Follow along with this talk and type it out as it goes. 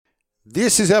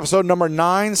This is episode number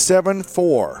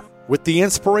 974 with the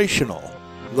inspirational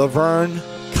Laverne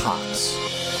Cox.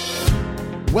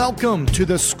 Welcome to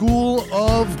the School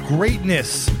of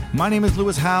Greatness. My name is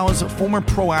Lewis Howes, former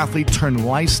pro athlete turned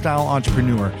lifestyle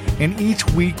entrepreneur, and each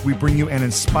week we bring you an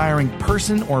inspiring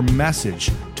person or message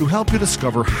to help you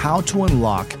discover how to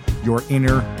unlock your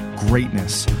inner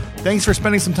greatness. Thanks for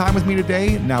spending some time with me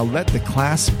today. Now let the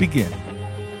class begin.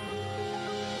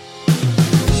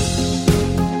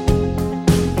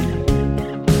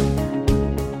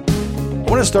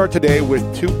 I want to start today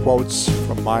with two quotes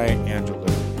from Maya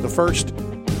Angelou. The first,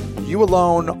 "You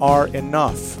alone are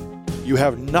enough. You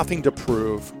have nothing to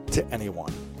prove to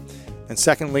anyone." And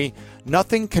secondly,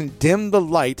 "Nothing can dim the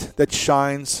light that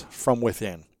shines from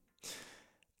within."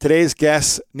 Today's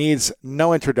guest needs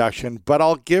no introduction, but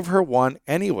I'll give her one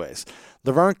anyways.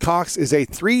 Laverne Cox is a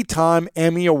 3-time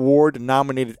Emmy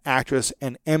Award-nominated actress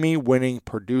and Emmy-winning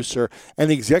producer and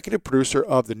the executive producer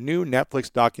of the new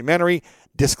Netflix documentary,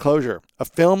 Disclosure, a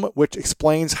film which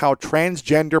explains how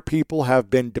transgender people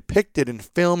have been depicted in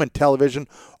film and television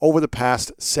over the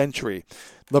past century.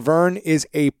 Laverne is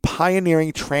a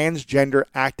pioneering transgender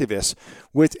activist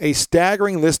with a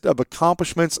staggering list of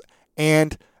accomplishments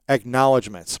and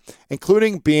acknowledgments,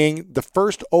 including being the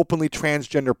first openly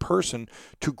transgender person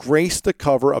to grace the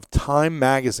cover of Time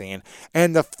magazine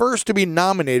and the first to be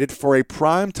nominated for a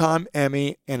Primetime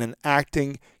Emmy in an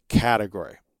acting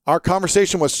category. Our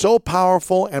conversation was so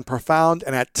powerful and profound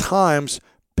and at times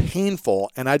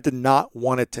painful, and I did not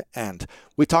want it to end.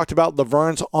 We talked about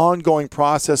Laverne's ongoing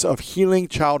process of healing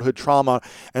childhood trauma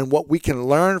and what we can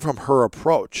learn from her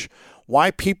approach, why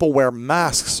people wear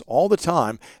masks all the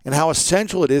time, and how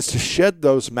essential it is to shed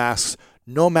those masks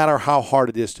no matter how hard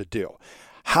it is to do.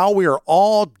 How we are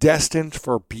all destined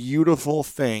for beautiful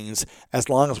things as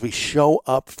long as we show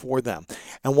up for them.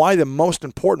 And why the most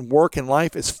important work in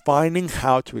life is finding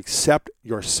how to accept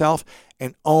yourself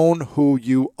and own who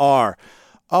you are.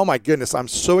 Oh my goodness, I'm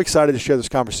so excited to share this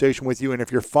conversation with you. And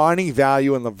if you're finding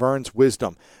value in Laverne's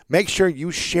wisdom, make sure you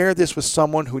share this with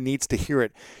someone who needs to hear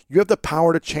it. You have the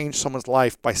power to change someone's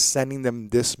life by sending them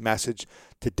this message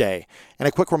today. And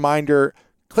a quick reminder,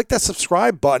 click that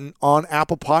subscribe button on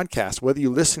Apple Podcasts. Whether you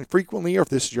listen frequently or if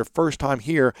this is your first time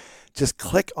here, just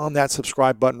click on that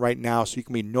subscribe button right now so you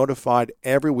can be notified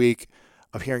every week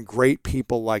of hearing great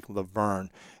people like Laverne.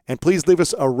 And please leave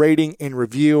us a rating and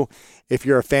review. If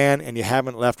you're a fan and you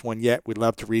haven't left one yet, we'd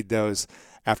love to read those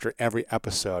after every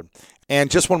episode.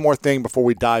 And just one more thing before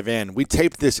we dive in. We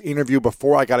taped this interview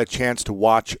before I got a chance to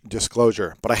watch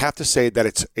Disclosure, but I have to say that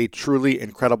it's a truly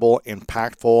incredible,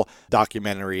 impactful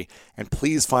documentary, and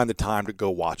please find the time to go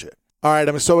watch it. All right,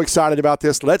 I'm so excited about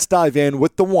this. Let's dive in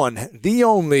with the one, the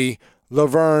only,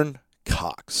 Laverne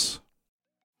Cox.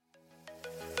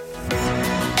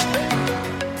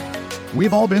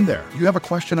 We've all been there. You have a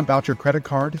question about your credit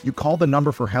card, you call the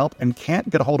number for help and can't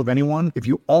get a hold of anyone if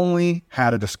you only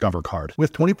had a Discover card.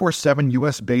 With 24/7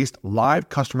 US-based live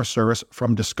customer service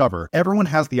from Discover, everyone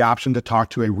has the option to talk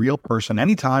to a real person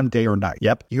anytime, day or night.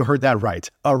 Yep, you heard that right.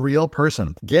 A real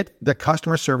person. Get the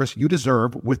customer service you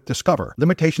deserve with Discover.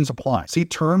 Limitations apply. See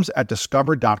terms at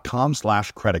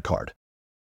discover.com/creditcard.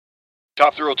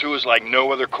 Top Thrill 2 is like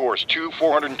no other course. 2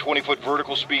 420-foot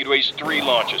vertical speedways, 3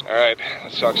 launches. All right,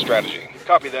 let's talk strategy.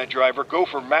 Copy that, driver. Go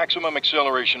for maximum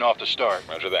acceleration off the start.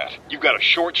 Roger that. You've got a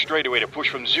short straightaway to push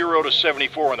from 0 to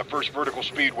 74 on the first vertical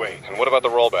speedway. And what about the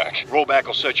rollback? Rollback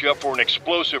will set you up for an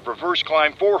explosive reverse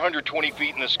climb 420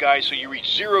 feet in the sky so you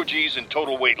reach 0 Gs in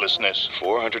total weightlessness.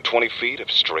 420 feet of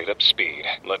straight-up speed.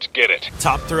 Let's get it.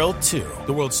 Top Thrill 2,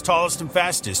 the world's tallest and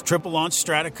fastest triple-launch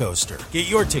stratocoaster. Get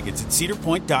your tickets at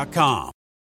cedarpoint.com.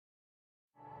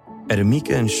 At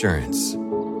Amica Insurance,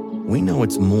 we know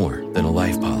it's more than a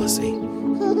life policy.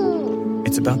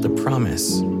 It's about the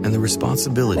promise and the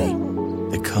responsibility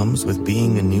that comes with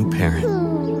being a new parent.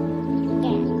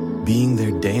 Being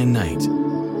there day and night.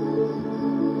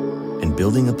 And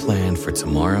building a plan for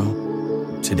tomorrow,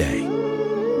 today.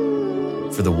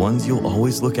 For the ones you'll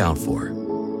always look out for,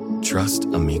 trust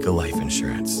Amica Life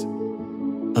Insurance.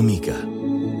 Amica.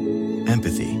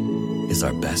 Empathy is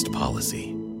our best policy.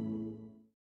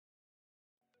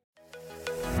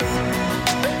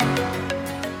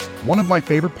 One of my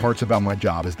favorite parts about my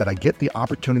job is that I get the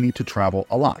opportunity to travel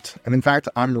a lot. And in fact,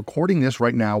 I'm recording this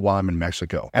right now while I'm in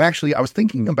Mexico. And actually, I was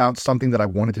thinking about something that I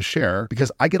wanted to share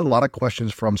because I get a lot of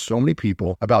questions from so many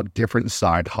people about different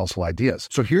side hustle ideas.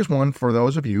 So here's one for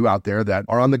those of you out there that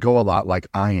are on the go a lot like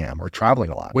I am or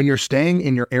traveling a lot. When you're staying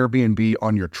in your Airbnb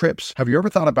on your trips, have you ever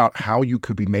thought about how you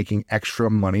could be making extra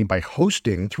money by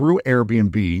hosting through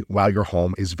Airbnb while your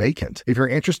home is vacant? If you're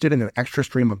interested in an extra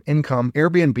stream of income,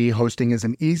 Airbnb hosting is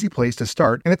an easy place to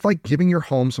start, and it's like giving your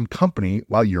home some company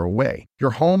while you're away.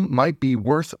 Your home might be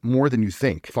worth more than you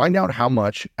think. Find out how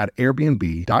much at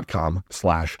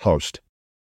airbnb.com/host.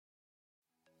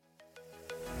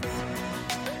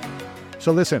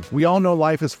 So listen, we all know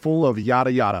life is full of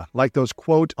yada yada, like those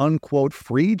quote unquote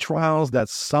free trials that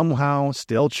somehow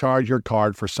still charge your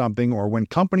card for something, or when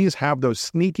companies have those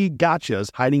sneaky gotchas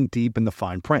hiding deep in the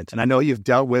fine print. And I know you've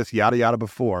dealt with yada yada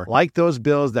before, like those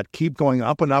bills that keep going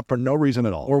up and up for no reason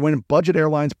at all, or when budget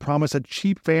airlines promise a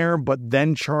cheap fare but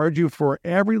then charge you for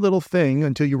every little thing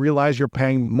until you realize you're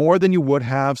paying more than you would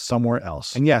have somewhere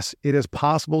else. And yes, it is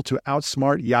possible to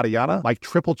outsmart yada yada, like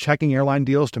triple checking airline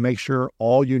deals to make sure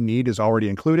all you need is already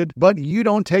included, but you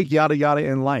don't take yada yada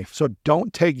in life. So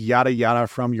don't take yada yada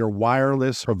from your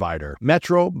wireless provider.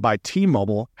 Metro by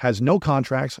T-Mobile has no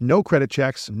contracts, no credit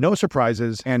checks, no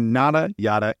surprises, and nada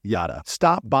yada yada.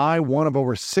 Stop by one of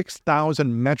over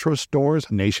 6,000 Metro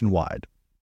stores nationwide.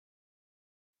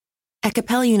 At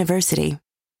Capella University,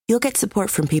 you'll get support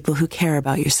from people who care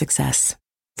about your success.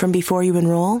 From before you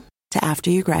enroll to after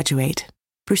you graduate,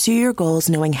 pursue your goals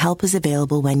knowing help is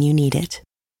available when you need it.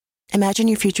 Imagine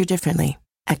your future differently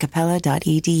at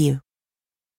capella.edu.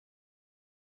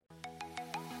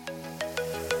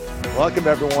 Welcome,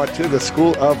 everyone, to the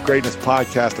School of Greatness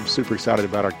podcast. I'm super excited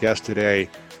about our guest today.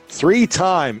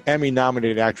 3-time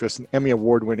Emmy-nominated actress and Emmy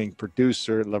Award-winning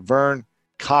producer Laverne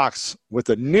Cox, with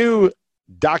a new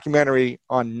documentary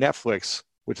on Netflix,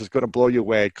 which is going to blow you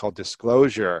away, called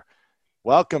Disclosure.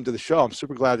 Welcome to the show. I'm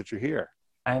super glad that you're here.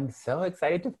 I'm so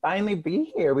excited to finally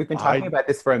be here. We've been talking about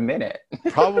this for a minute.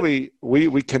 Probably,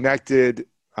 we connected,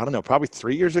 I don't know, probably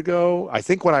 3 years ago. I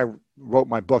think when I wrote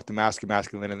my book, The Mask of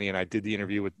Masculinity, and I did the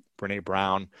interview with Brene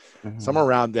Brown, somewhere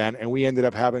around then, and we ended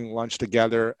up having lunch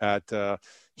together at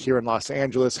here in Los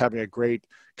Angeles, having a great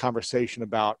conversation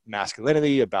about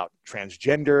masculinity, about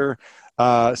transgender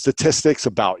statistics,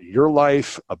 about your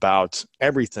life, about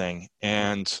everything.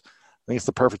 And I think it's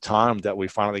the perfect time that we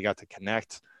finally got to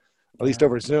connect, at least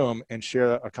over Zoom, and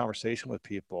share a conversation with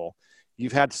people.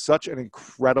 You've had such an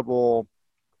incredible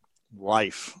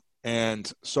life,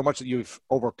 and so much that you've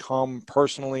overcome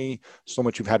personally, so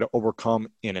much you've had to overcome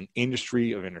in an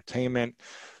industry of entertainment,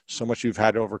 so much you've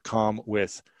had to overcome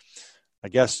with, I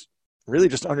guess, really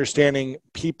just understanding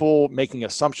people making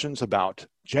assumptions about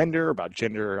gender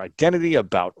identity,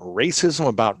 about racism,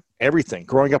 about everything.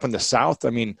 Growing up in the South, I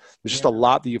mean, there's just a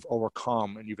lot that you've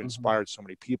overcome, and you've inspired so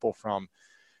many people, from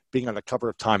being on the cover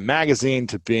of Time magazine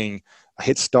to being a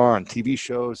hit star on TV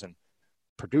shows and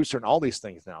producer and all these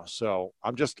things now. So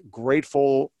I'm just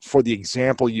grateful for the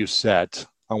example you set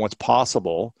on what's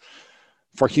possible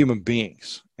for human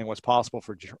beings and what's possible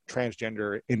for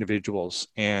transgender individuals,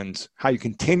 and how you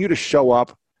continue to show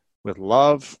up with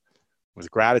love,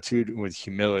 with gratitude, and with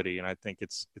humility. And I think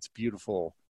it's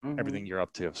beautiful, everything you're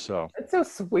up to. So it's so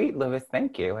sweet, Louis.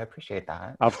 Thank you. I appreciate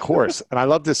that. Of course. And I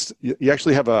love this. You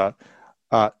actually have a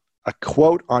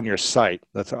quote on your site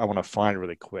that I want to find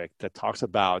really quick that talks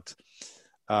about,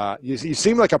 you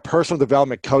seem like a personal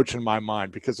development coach in my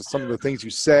mind, because of some of the things you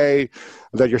say,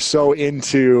 that you're so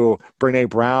into Brene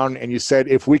Brown. And you said,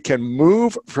 if we can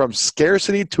move from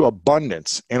scarcity to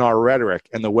abundance in our rhetoric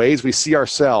and the ways we see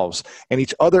ourselves and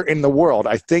each other in the world,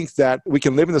 I think that we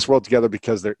can live in this world together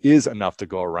because there is enough to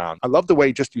go around. I love the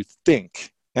way just you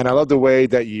think, and I love the way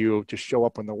that you just show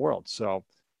up in the world. So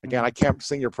again, I can't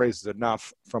sing your praises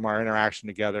enough from our interaction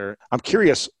together. I'm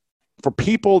curious, for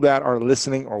people that are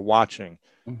listening or watching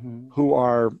who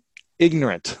are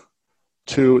ignorant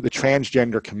to the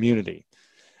transgender community,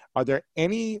 are there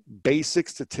any basic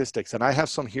statistics, and I have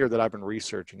some here that I've been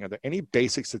researching, are there any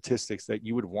basic statistics that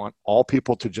you would want all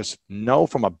people to just know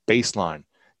from a baseline,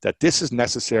 that this is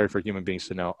necessary for human beings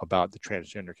to know about the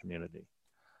transgender community?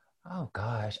 Oh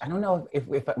gosh, I don't know if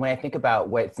when I think about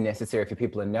what's necessary for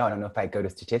people to know, I don't know if I'd go to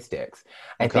statistics.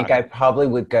 I think I probably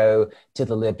would go to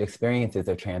the lived experiences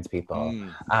of trans people.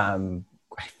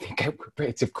 I think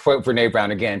to quote Brene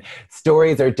Brown again,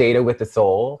 stories are data with the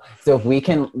soul. So if we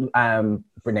can,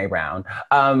 Brene Brown,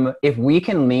 if we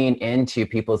can lean into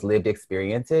people's lived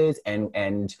experiences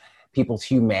and people's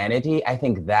humanity, I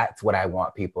think that's what I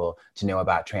want people to know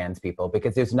about trans people,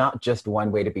 because there's not just one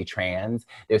way to be trans.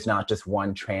 There's not just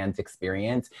one trans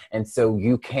experience. And so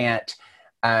you can't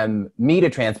meet a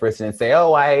trans person and say,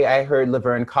 oh, I heard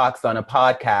Laverne Cox on a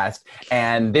podcast,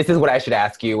 and this is what I should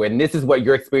ask you, and this is what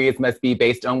your experience must be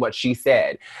based on what she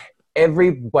said.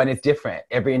 Everyone is different.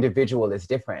 Every individual is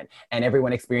different, and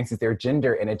everyone experiences their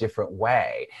gender in a different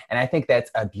way. And I think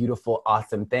that's a beautiful,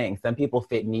 awesome thing. Some people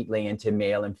fit neatly into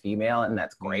male and female, and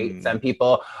that's great. Some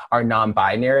people are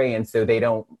non-binary, and so they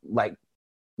don't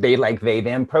they like they,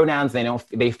 them pronouns.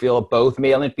 They feel both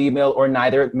male and female or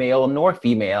neither male nor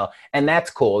female. And that's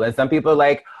cool. And some people are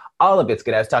like, all of it's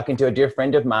good. I was talking to a dear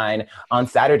friend of mine on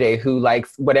Saturday who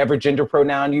likes whatever gender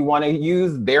pronoun you want to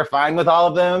use. They're fine with all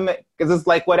of them because it's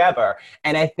like whatever.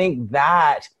 And I think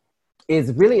that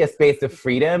is really a space of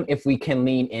freedom if we can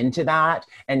lean into that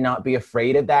and not be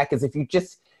afraid of that. Because if you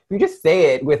just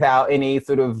say it without any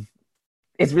sort of,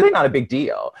 it's really not a big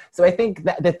deal. So I think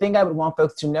that the thing I would want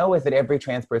folks to know is that every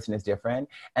trans person is different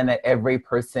and that every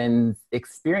person's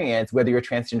experience, whether you're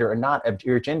transgender or not, of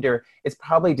your gender is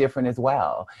probably different as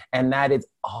well. And that is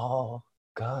all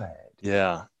good.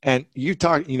 Yeah. And you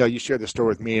shared the story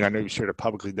with me, and I know you shared it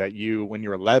publicly, that you, when you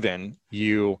were 11,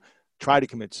 you tried to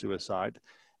commit suicide.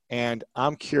 And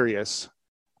I'm curious,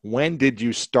 when did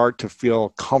you start to feel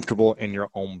comfortable in your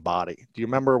own body? Do you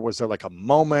remember, was there like a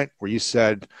moment where you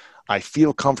said, I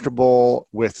feel comfortable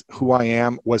with who I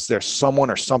am? Was there someone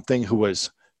or something who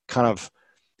was kind of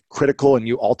critical in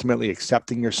you ultimately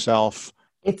accepting yourself?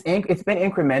 It's been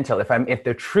incremental. If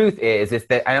the truth is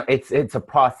that it's a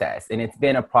process, and it's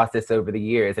been a process over the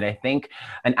years. And I think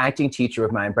an acting teacher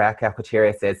of mine, Brad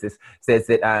Calcaterra, says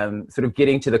that sort of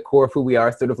getting to the core of who we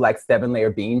are, sort of like 7-layer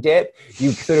bean dip.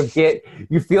 You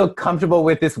feel comfortable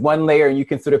with this one layer, and you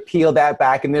can sort of peel that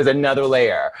back, and there's another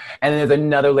layer, and there's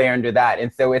another layer under that.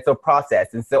 And so it's a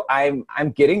process. And so I'm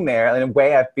getting there. In a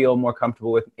way, I feel more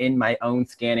comfortable in my own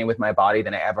skin and with my body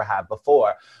than I ever have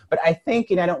before. But I think,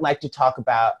 and I don't like to talk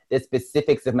about the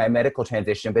specifics of my medical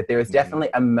transition, but there was definitely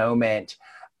a moment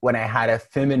when I had a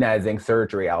feminizing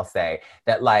surgery, I'll say,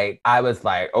 that like, I was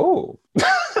like, oh,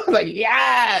 like,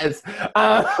 yes.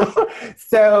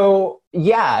 So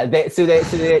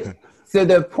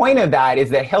the point of that is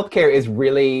that healthcare is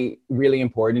really, really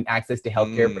important. Access to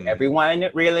healthcare for everyone,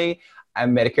 really.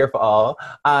 Medicare for all.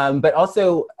 But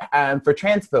also for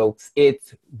trans folks,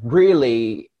 it's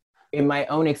really, in my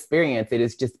own experience, it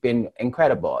has just been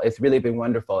incredible. It's really been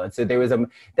wonderful. And so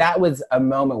that was a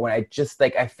moment when I just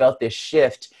like, I felt this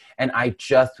shift, and I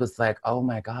just was like, oh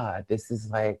my God, this is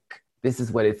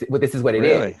what it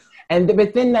is. And,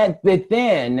 but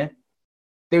then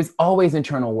there's always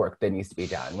internal work that needs to be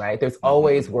done, right? There's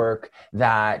always work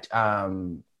that,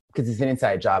 because it's an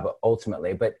inside job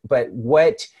ultimately, but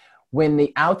when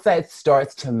the outside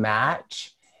starts to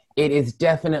match, it is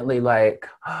definitely like,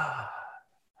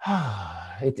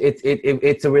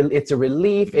 it's a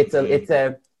relief.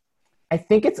 I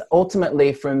think it's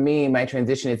ultimately, for me, my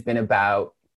transition has been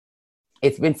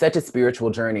it's been such a spiritual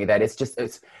journey that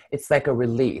it's like a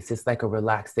release. It's like a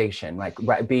relaxation, like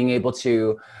being able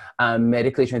to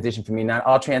medically transition. For me, not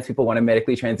all trans people want to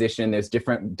medically transition. There's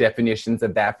different definitions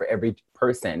of that for every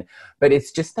person, but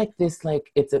it's just like this,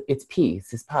 like it's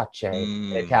peace. It's pace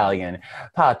in Italian,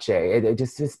 pace. It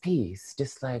just is peace,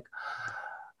 just like,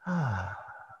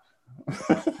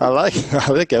 I like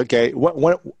it. Okay.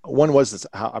 When was this?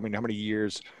 How many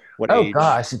years? What age? Oh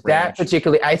gosh, range? That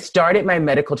particularly, I started my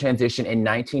medical transition in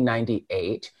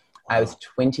 1998. Wow. I was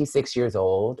 26 years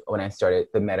old when I started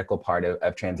the medical part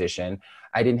of transition.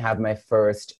 I didn't have my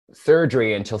first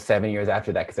surgery until 7 years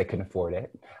after that because I couldn't afford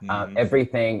it.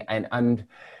 Everything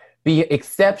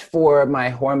except for my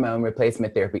hormone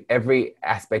replacement therapy, every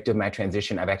aspect of my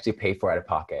transition I've actually paid for out of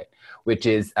pocket, which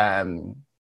is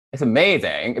it's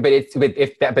amazing,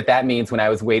 but that means when I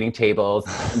was waiting tables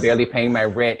and barely paying my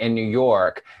rent in New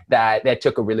York, that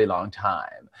took a really long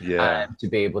time to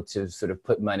be able to sort of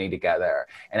put money together.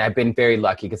 And I've been very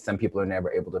lucky because some people are never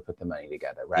able to put the money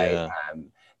together, right? Yeah.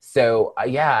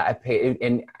 I pay,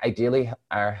 and ideally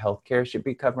our healthcare should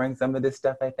be covering some of this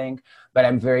stuff, I think. But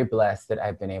I'm very blessed that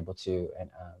I've been able to. And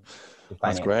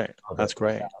That's great. That's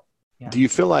great. Yeah. Do you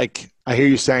feel like, I hear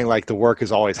you saying like the work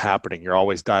is always happening, you're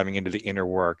always diving into the inner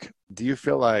work. Do you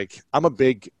feel like, I'm a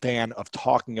big fan of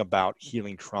talking about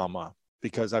healing trauma,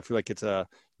 because I feel like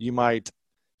you might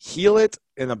heal it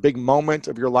in a big moment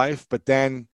of your life, but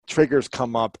then triggers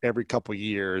come up every couple of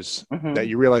years that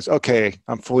you realize, okay,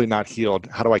 I'm fully not healed.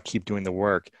 How do I keep doing the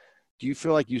work? Do you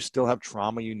feel like you still have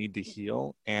trauma you need to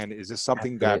heal? And is this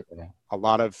something that a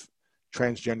lot of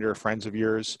transgender friends of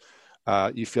yours,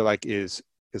 you feel like is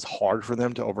hard for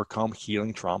them to overcome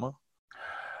healing trauma?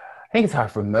 I think it's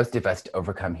hard for most of us to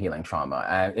overcome healing trauma.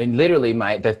 And literally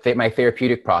my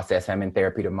therapeutic process, I'm in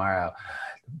therapy tomorrow.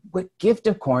 What gift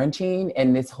of quarantine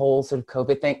and this whole sort of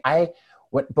COVID thing,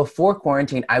 before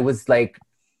quarantine, I was like,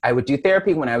 I would do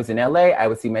therapy when I was in LA. I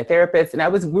would see my therapist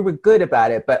and we were good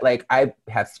about it. But like, I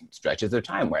have stretches of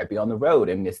time where I'd be on the road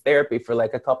and miss therapy for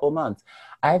like a couple months.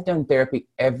 I've done therapy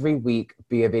every week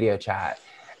via video chat.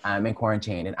 I'm in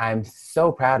quarantine, and I'm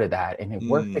so proud of that. And it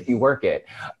works if you work it.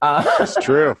 It's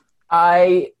true.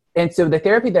 I And so the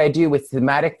therapy that I do with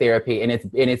somatic therapy, and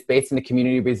it's based in the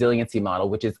community resiliency model,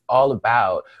 which is all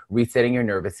about resetting your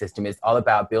nervous system. It's all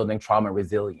about building trauma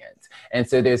resilience. And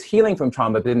so there's healing from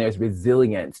trauma, but then there's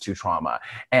resilience to trauma.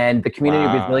 And the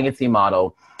community resiliency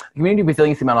model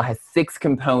has 6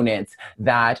 components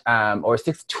that, or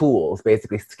 6 tools,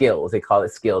 basically skills. They call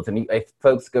it skills. And if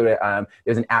folks go to,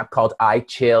 there's an app called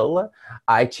iChill,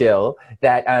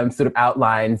 that sort of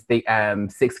outlines the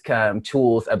 6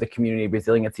 tools of the community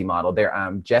resiliency model.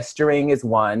 Gesturing is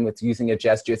one, with using a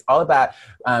gesture. It's all about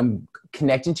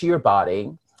connecting to your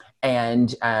body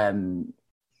and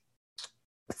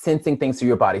sensing things through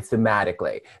your body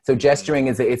somatically. So gesturing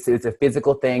is a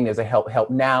physical thing. There's a help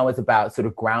now is about sort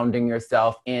of grounding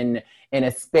yourself in a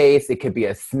space. It could be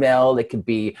a smell. It could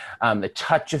be the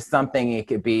touch of something. It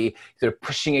could be sort of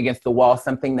pushing against the wall,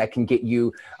 something that can get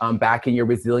you back in your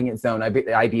resilient zone.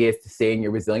 The idea is to stay in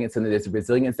your resilient zone. There's a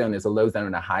resilient zone, there's a low zone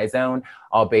and a high zone,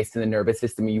 all based in the nervous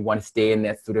system. You want to stay in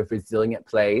that sort of resilient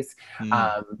place.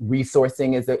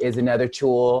 Resourcing is another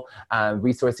tool.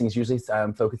 Resourcing is usually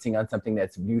focusing on something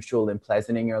that's neutral and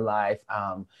pleasant in your life.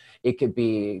 It could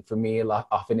be, for me,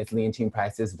 often it's Leontine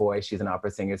Price's voice. She's an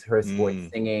opera singer. It's her voice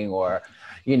singing, or,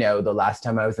 the last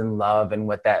time I was in love and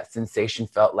what that sensation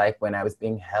felt like when I was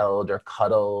being held or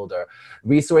cuddled, or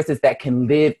resources that can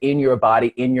live in your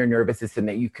body, in your nervous system,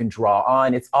 that you can draw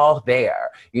on. It's all there.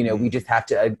 We just have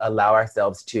to allow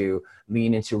ourselves to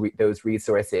lean into those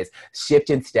resources.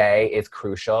 Shift and stay is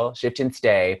crucial. Shift and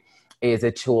stay is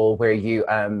a tool where you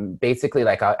basically,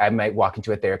 like, I might walk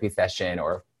into a therapy session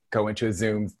or go into a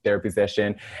Zoom therapy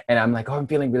session, and I'm like, I'm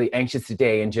feeling really anxious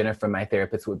today. And Jennifer, my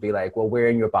therapist, would be like, well, where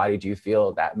in your body do you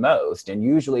feel that most? And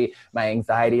usually my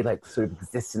anxiety like sort of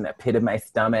exists in the pit of my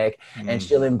stomach. And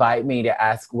she'll invite me to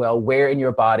ask, well, where in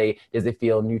your body does it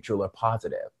feel neutral or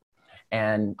positive?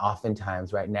 And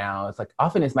oftentimes right now,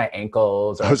 often it's my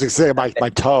ankles. Or, I was going to say my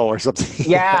toe or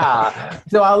something. Yeah.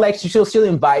 So she'll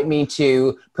invite me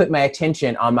to put my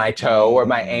attention on my toe or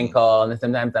my ankle. And then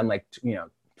sometimes I'm like,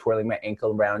 twirling my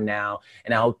ankle around now,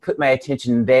 and I'll put my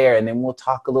attention there, and then we'll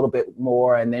talk a little bit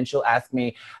more. And then she'll ask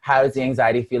me, how is the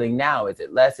anxiety feeling now? Is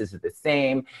it less? Is it the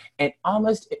same? And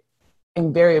almost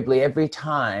invariably every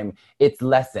time it's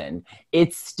lessened.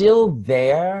 It's still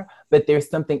there, but there's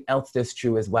something else that's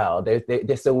true as well.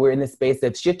 So we're in the space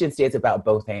of shift and stay. It's about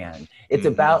both and. It's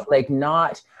about like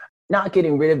not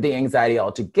getting rid of the anxiety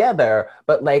altogether,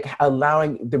 but like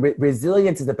allowing the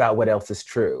resilience is about what else is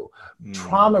true.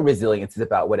 Trauma resilience is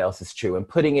about what else is true and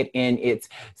putting it in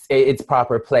its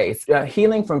proper place.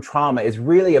 Healing from trauma is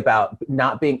really about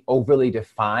not being overly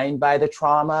defined by the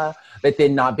trauma, but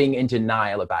then not being in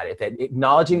denial about it, that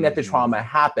acknowledging that the trauma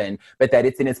happened, but that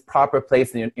it's in its proper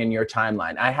place in your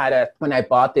timeline. When I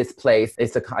bought this place,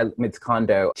 it's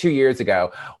condo 2 years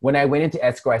ago, when I went into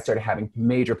escrow, I started having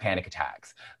major panic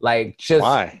attacks.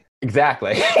 Why?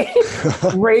 Exactly.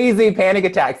 Crazy panic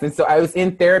attacks. And so I was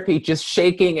in therapy just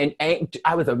shaking and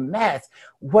I was a mess.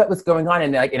 What was going on?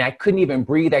 And I couldn't even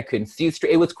breathe. I couldn't see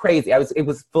straight. It was crazy. It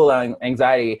was full on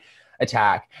anxiety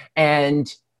attack.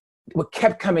 And what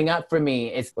kept coming up for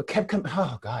me is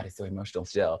oh God, it's so emotional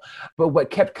still. But what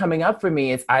kept coming up for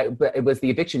me is it was the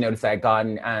eviction notice I had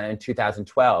gotten in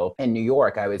 2012 in New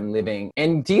York. I was living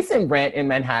in decent rent in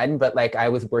Manhattan, but like I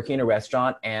was working in a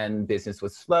restaurant and business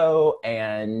was slow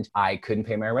and I couldn't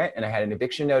pay my rent and I had an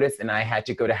eviction notice and I had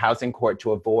to go to housing court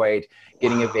to avoid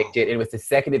getting evicted. It was the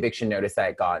second eviction notice I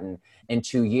had gotten in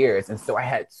 2 years. And so I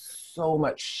had so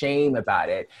much shame about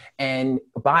it. And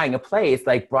buying a place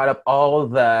like brought up all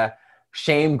the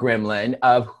shame gremlin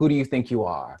of who do you think you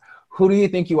are? Who do you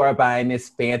think you are buying this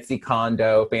fancy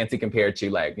condo, fancy compared to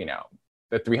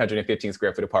the 315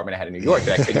 square foot apartment I had in New York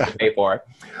that I couldn't even pay for?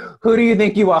 Who do you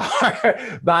think you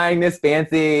are buying this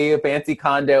fancy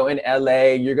condo in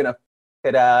LA? You're going to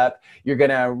it up. You're going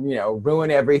to,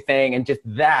 ruin everything and just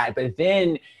that. But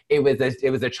then it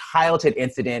was a childhood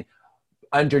incident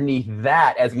underneath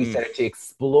that as we started to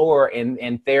explore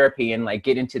in therapy and like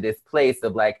get into this place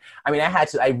of like, I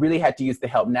really had to use the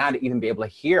help now to even be able to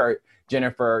hear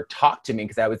Jennifer talk to me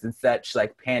because I was in such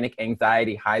like panic,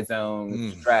 anxiety, high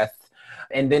zone, stress.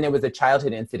 And then it was a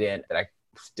childhood incident that I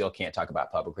still can't talk about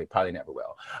publicly, probably never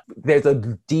will. There's a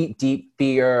deep, deep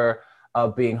fear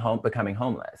of becoming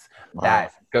homeless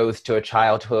that goes to a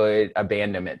childhood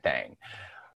abandonment thing.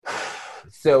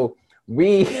 So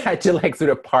we had to like sort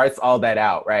of parse all that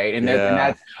out, right? And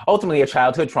that's ultimately a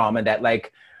childhood trauma that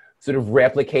like sort of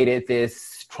replicated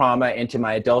this trauma into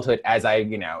my adulthood as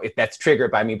if that's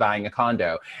triggered by me buying a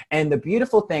condo. And the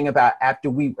beautiful thing about after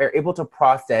we were able to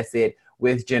process it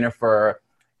with Jennifer,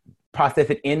 process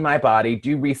it in my body,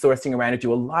 do resourcing around it,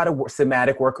 do a lot of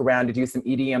somatic work around it, do some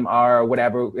EDMR or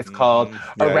whatever it's called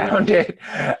around it.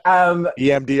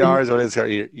 EMDR is what it's called.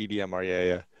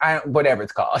 EDMR, whatever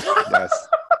it's called. Yes.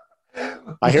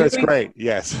 I hear it's great.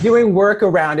 Yes. Doing work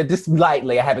around it just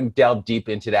lightly. I haven't delved deep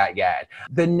into that yet.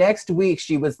 The next week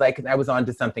she was like, I was on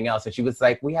to something else. And she was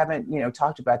like, we haven't,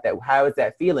 talked about that. How is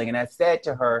that feeling? And I said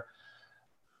to her,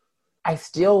 I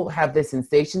still have the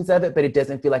sensations of it, but it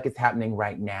doesn't feel like it's happening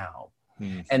right now.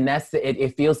 And that's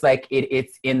it feels like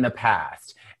it's in the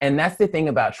past. And that's the thing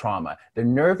about trauma. The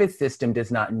nervous system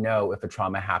does not know if a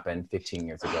trauma happened 15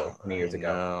 years ago, 20 years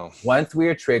ago. Once we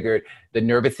are triggered, the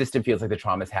nervous system feels like the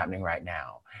trauma is happening right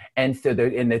now. And so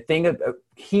the thing of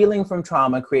healing from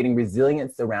trauma, creating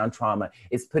resilience around trauma,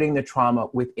 is putting the trauma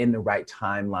within the right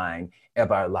timeline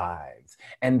of our lives.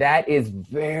 And that is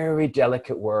very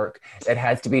delicate work that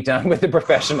has to be done with a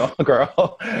professional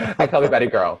girl. I call everybody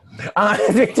girl.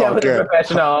 With a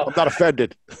professional. I'm not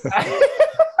offended.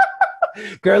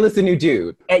 Girl is the new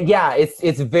dude. And yeah,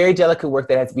 it's very delicate work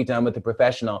that has to be done with a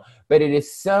professional, but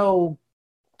it's so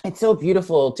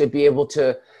beautiful to be able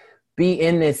to be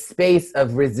in this space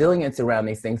of resilience around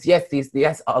these things. Yes,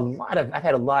 I've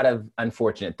had a lot of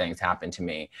unfortunate things happen to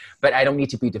me, but I don't need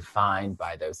to be defined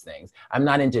by those things. I'm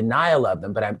not in denial of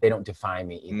them, but they don't define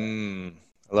me either.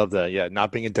 I love that. Yeah,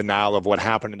 not being in denial of what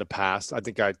happened in the past. I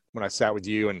think when I sat with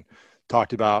you and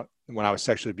talked about when I was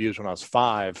sexually abused when I was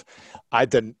 5, I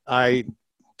didn't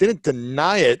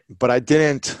deny it, but I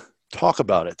didn't talk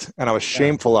about it. And I was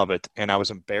shameful of it. And I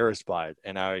was embarrassed by it.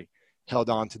 And I held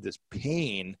on to this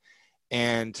pain.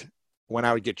 And when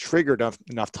I would get triggered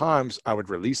enough times, I would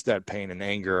release that pain and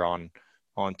anger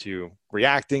onto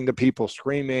reacting to people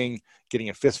screaming, getting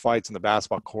in fist fights in the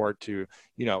basketball court, to,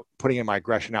 putting in my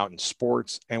aggression out in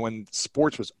sports. And when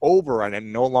sports was over and I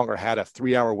no longer had a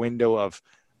 3-hour window of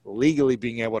legally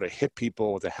being able to hit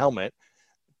people with a helmet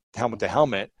to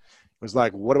helmet, it was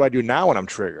like, what do I do now when I'm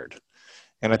triggered?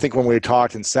 And I think when we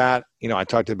talked and sat, I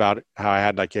talked about how I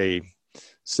had like a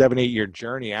 7-8 year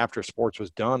journey after sports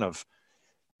was done of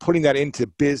putting that into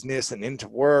business and into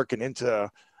work and into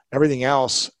everything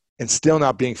else, and still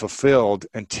not being fulfilled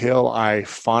until I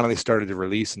finally started to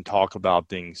release and talk about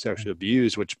being sexually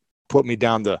abused, which put me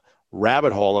down the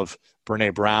rabbit hole of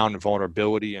Brene Brown and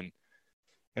vulnerability and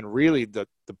really the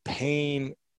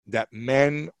pain that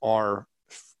men are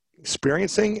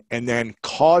experiencing and then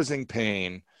causing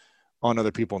pain on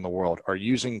other people in the world, are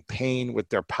using pain with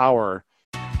their power.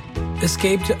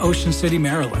 Escape to Ocean City,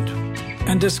 Maryland,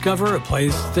 and discover a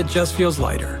place that just feels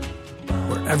lighter,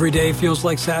 where every day feels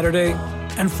like Saturday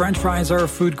and French fries are a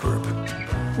food group,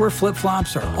 where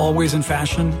flip-flops are always in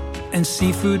fashion and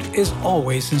seafood is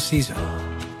always in season,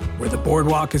 where the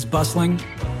boardwalk is bustling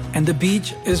and the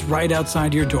beach is right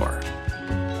outside your door,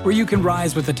 where you can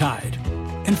rise with the tide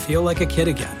and feel like a kid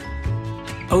again.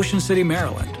 Ocean City,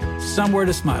 Maryland, somewhere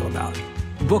to smile about.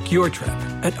 Book your trip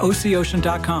at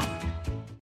OCOcean.com.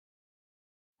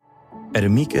 At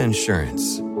Amica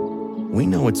Insurance, we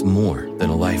know it's more than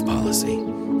a life policy.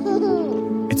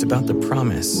 It's about the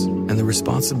promise and the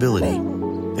responsibility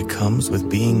that comes with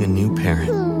being a new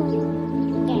parent.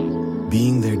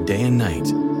 Being there day and night.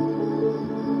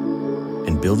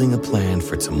 And building a plan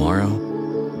for tomorrow,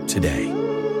 today.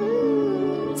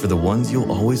 For the ones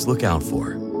you'll always look out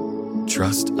for,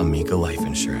 trust Amica Life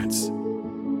Insurance.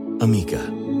 Amica.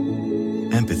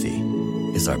 Empathy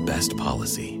is our best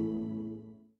policy.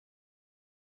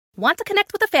 Want to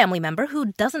connect with a family member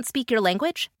who doesn't speak your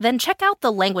language? Then check out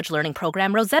the language learning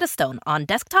program Rosetta Stone on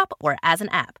desktop or as an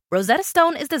app. Rosetta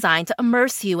Stone is designed to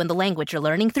immerse you in the language you're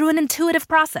learning through an intuitive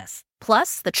process.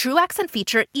 Plus, the True Accent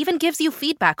feature even gives you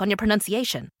feedback on your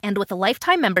pronunciation. And with a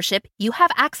lifetime membership, you have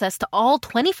access to all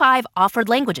 25 offered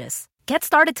languages. Get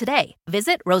started today.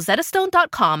 Visit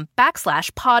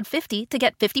rosettastone.com/pod50 to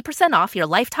get 50% off your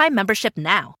lifetime membership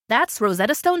now. That's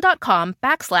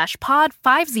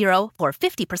rosettastone.com/pod50 for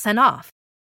 50% off.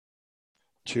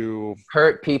 To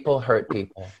hurt people.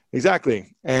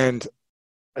 Exactly. And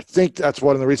I think that's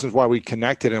one of the reasons why we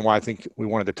connected and why I think we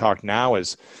wanted to talk now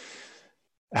is,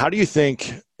 how do you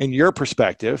think, in your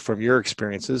perspective, from your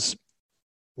experiences,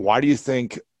 why do you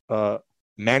think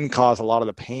men cause a lot of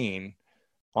the pain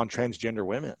on transgender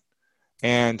women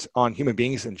and on human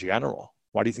beings in general?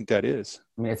 Why do you think that is?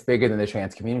 I mean, it's bigger than the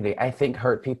trans community. I think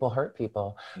hurt people.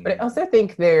 But I also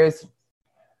think there's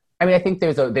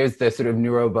the sort of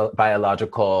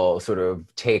neurobiological sort of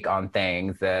take on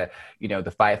things, the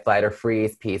fight, flight, or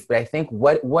freeze piece. But I think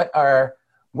what are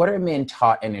men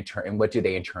taught and what do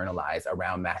they internalize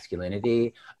around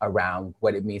masculinity, around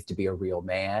what it means to be a real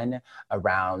man,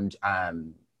 around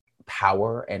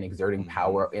power and exerting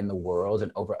power in the world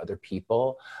and over other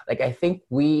people. Like, I think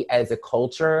we as a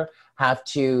culture have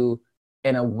to,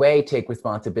 in a way, take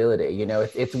responsibility. You know,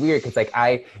 it's weird because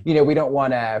like we don't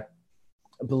want to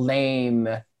blame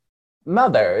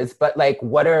mothers, but like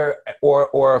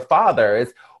or fathers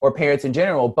or parents in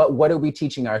general, but what are we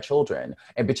teaching our children?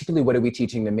 And particularly, what are we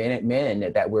teaching the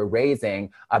men that we're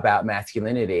raising about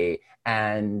masculinity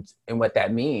and what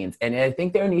that means? And I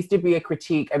think there needs to be a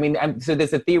critique. I mean, so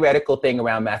there's a theoretical thing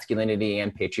around masculinity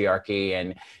and patriarchy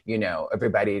and, you know,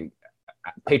 everybody,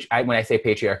 when I say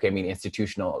patriarchy, I mean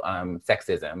institutional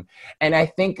sexism. And I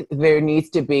think there needs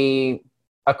to be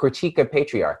a critique of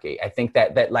patriarchy. I think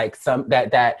that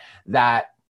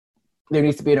there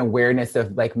needs to be an awareness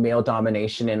of like male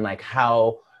domination and like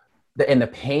how the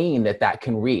pain that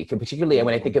can wreak. And particularly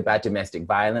when I think about domestic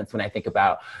violence, when I think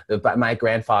about my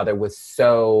grandfather was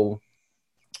so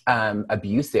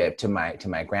abusive to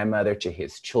my grandmother, to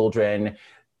his children,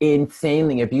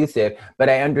 insanely abusive. But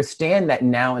I understand that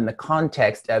now in the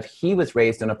context of he was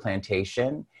raised on a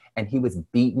plantation and he was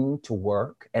beaten to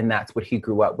work, and that's what he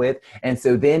grew up with. And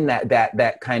so then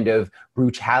that kind of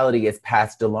brutality is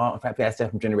passed down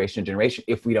from generation to generation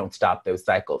if we don't stop those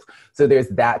cycles. So there's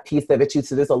that piece of it too.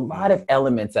 So there's a lot of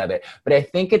elements of it. But I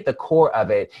think at the core of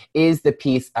it is the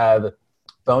piece of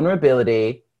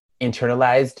vulnerability,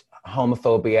 internalized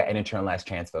homophobia, and internalized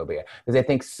transphobia. Because I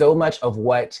think so much of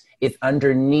what is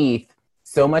underneath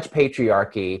so much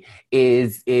patriarchy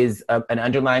is an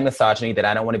underlying misogyny that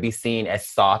I don't want to be seen as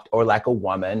soft or like a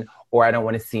woman, or I don't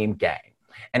want to seem gay.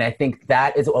 And I think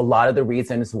that is a lot of the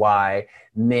reasons why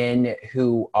men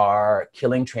who are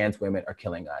killing trans women are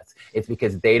killing us. It's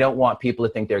because they don't want people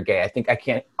to think they're gay.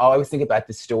 I always think about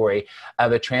the story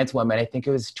of a trans woman. I think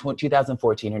it was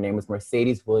 2014. Her name was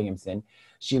Mercedes Williamson.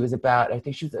 She was I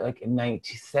think she was like a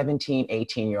 17,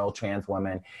 18-year-old trans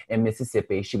woman in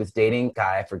Mississippi. She was dating a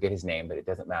guy, I forget his name, but it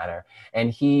doesn't matter.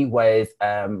 And he was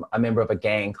a member of a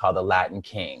gang called the Latin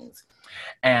Kings.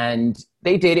 And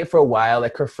they dated for a while,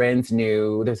 like her friends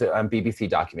knew. There's a BBC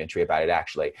documentary about it,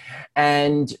 actually.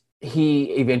 And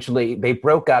they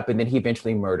broke up, and then he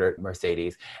eventually murdered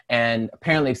Mercedes. And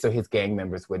apparently, so his gang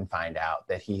members wouldn't find out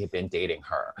that he had been dating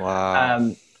her.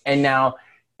 Wow. And now,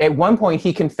 at one point,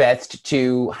 he confessed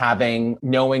to having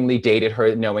knowingly dated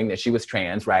her, knowing that she was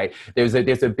trans, right? There's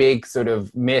a big sort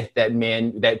of myth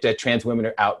that trans women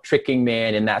are out tricking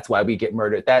men, and that's why we get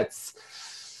murdered. That's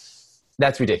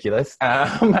ridiculous.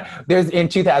 In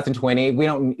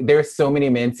 2020, there's so many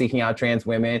men seeking out trans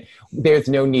women. There's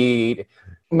no need.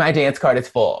 My dance card is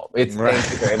full. Thank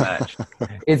you very much.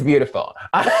 It's beautiful.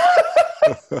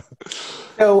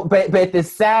 So, but the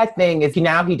sad thing is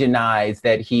now he denies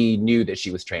that he knew that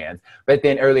she was trans, but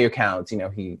then earlier accounts,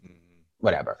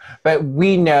 whatever. But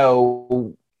we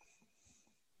know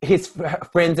his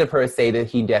friends of hers say that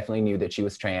he definitely knew that she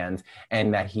was trans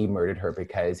and that he murdered her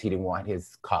because he didn't want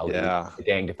his colleague, the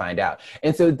gang, to find out.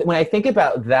 And so when I think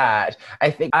about that, I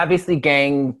think obviously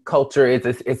gang culture is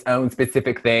its own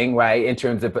specific thing, right? In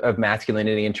terms of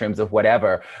masculinity, in terms of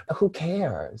whatever. Who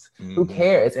cares? Mm-hmm. Who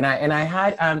cares? And I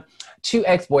had two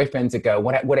ex-boyfriends ago,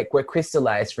 what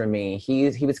crystallized for me,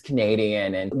 he was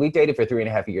Canadian and we dated for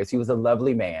 3.5 years. He was a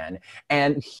lovely man.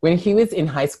 And when he was in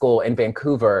high school in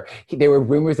Vancouver, there were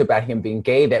rumors about him being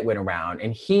gay that went around.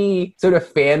 And he sort of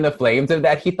fanned the flames of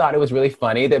that. He thought it was really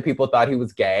funny that people thought he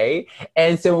was gay.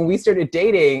 And so when we started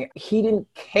dating, he didn't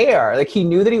care. Like, he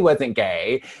knew that he wasn't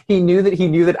gay. He knew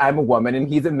that I'm a woman and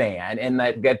he's a man and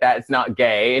that's not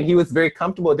gay. And he was very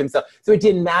comfortable with himself. So it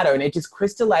didn't matter. And it just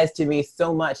crystallized to me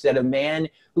so much that a man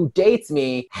who dates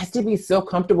me has to be so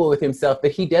comfortable with himself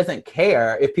that he doesn't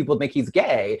care if people think he's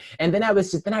gay. And then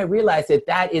I realized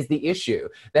that is the issue,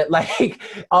 that like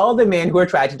all the men who are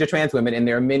attracted to trans women, and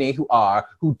there are many who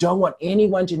don't want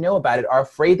anyone to know about it, are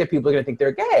afraid that people are going to think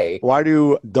they're gay. Why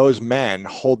do those men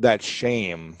hold that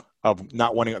shame of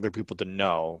not wanting other people to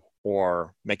know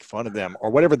or make fun of them or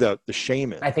whatever the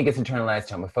shame is? I think it's internalized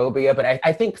homophobia, but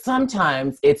I think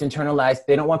sometimes it's internalized.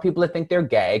 They don't want people to think they're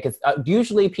gay because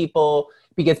usually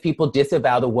because people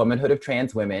disavow the womanhood of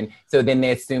trans women. So then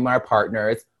they assume our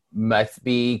partners must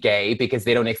be gay because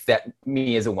they don't accept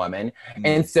me as a woman. Mm-hmm.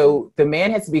 And so the man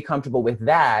has to be comfortable with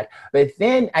that. But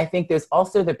then I think there's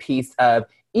also the piece of,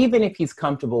 even if he's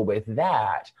comfortable with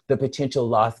that, the potential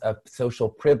loss of social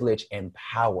privilege and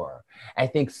power. I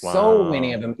think so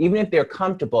many of them, even if they're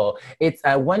comfortable, it's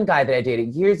one guy that I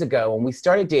dated years ago. When we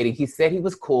started dating, he said he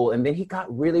was cool, and then he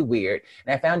got really weird.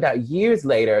 And I found out years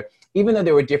later even though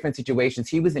there were different situations,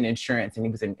 he was in insurance and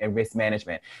he was in risk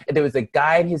management. And there was a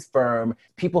guy in his firm,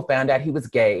 people found out he was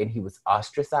gay and he was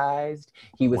ostracized.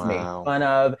 He was made fun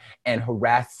of and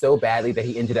harassed so badly that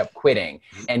he ended up quitting.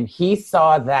 And he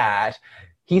saw that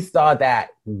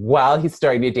while he's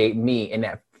starting to date me, and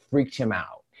that freaked him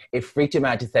out. It freaked him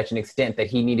out to such an extent that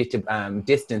he needed to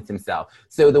distance himself.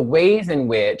 So the ways in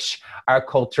which our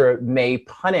culture may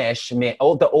punish men,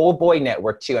 the old boy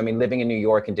network too. I mean, living in New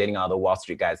York and dating all the Wall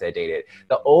Street guys I dated,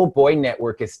 the old boy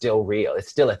network is still real. It's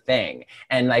still a thing.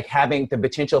 And like having the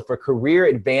potential for career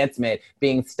advancement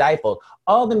being stifled.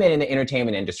 All the men in the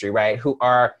entertainment industry, right, who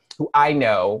I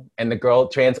know and the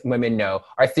trans women know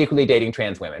are secretly dating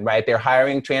trans women, right? They're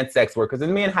hiring trans sex workers,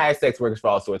 and men hire sex workers for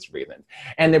all sorts of reasons.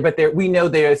 And we know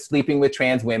they're sleeping with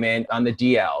trans women on the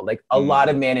DL, like a lot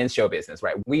of men in show business,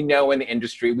 right? We know in the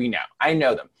industry, I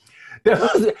know them.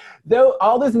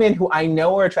 All those men who I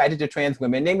know are attracted to trans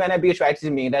women, they might not be attracted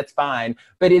to me, that's fine.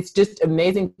 But it's just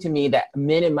amazing to me that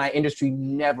men in my industry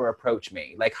never approach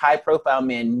me. Like high profile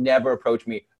men never approach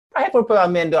me. High-profile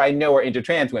men that I know are into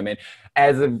trans women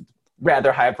as a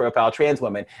rather high-profile trans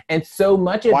woman. And so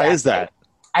much of Why is that?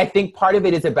 I think part of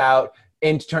it is about the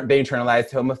internalized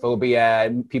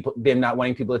homophobia, them not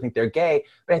wanting people to think they're gay.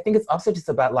 But I think it's also just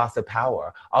about loss of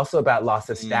power, also about loss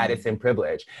of status and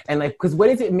privilege. And like, because what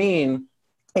does it mean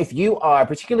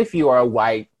particularly if you are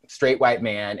a straight white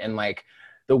man and like,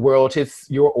 the world is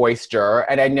your oyster.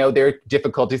 And I know there are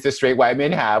difficulties that straight white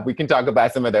men have. We can talk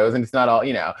about some of those, and it's not all,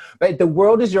 but the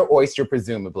world is your oyster,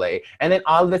 presumably. And then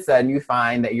all of a sudden you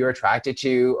find that you're attracted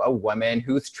to a woman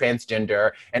who's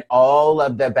transgender and all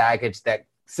of the baggage that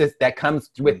comes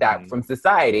with that from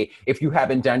society if you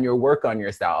haven't done your work on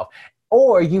yourself.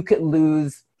 Or you could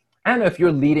lose, I don't know if you're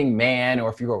a leading man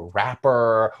or if you're a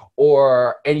rapper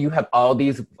and you have all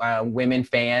these women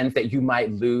fans that you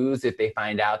might lose if they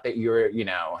find out that you're,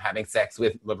 having sex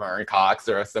with Laverne Cox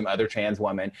or some other trans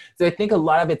woman. So I think a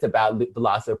lot of it's about the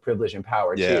loss of privilege and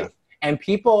power too. And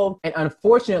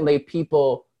unfortunately,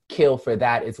 people kill for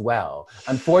that as well.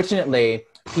 Unfortunately,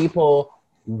 people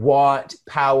want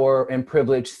power and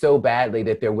privilege so badly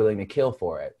that they're willing to kill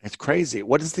for it. It's crazy.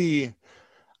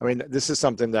 This is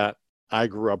something that I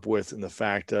grew up with, in the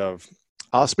fact of,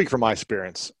 I'll speak from my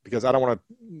experience because I don't want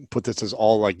to put this as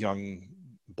all like young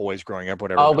boys growing up,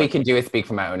 whatever. All we can do is speak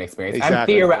from my own experience.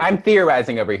 Exactly. I'm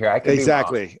theorizing over here. I could be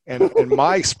wrong. And in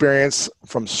my experience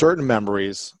from certain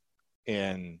memories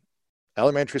in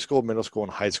elementary school, middle school,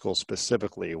 and high school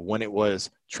specifically, when it was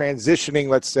transitioning,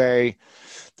 let's say,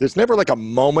 there's never like a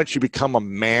moment you become a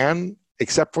man,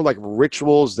 except for like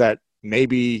rituals that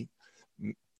maybe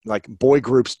like boy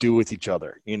groups do with each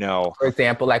other, For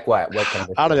example, like what? What kind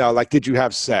of I don't know. Like, did you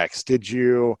have sex? Did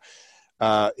you,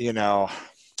 can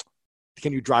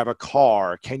you drive a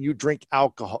car? Can you drink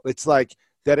alcohol? It's like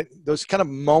that. Those kind of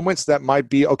moments that might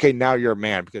be, okay, now you're a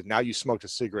man because now you smoked a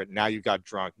cigarette. Now you got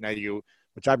drunk.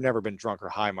 Which I've never been drunk or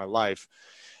high in my life.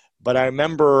 But I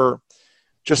remember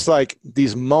just like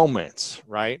these moments,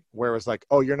 right? Where it was like,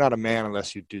 oh, you're not a man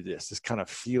unless you do this kind of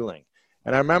feeling.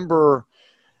 And I remember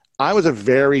I was a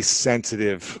very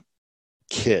sensitive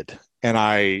kid and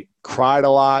I cried a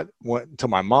lot, went to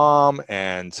my mom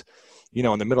and,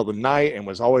 in the middle of the night, and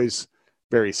was always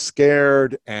very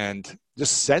scared and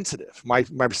just sensitive. My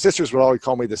sisters would always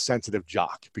call me the sensitive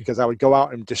jock because I would go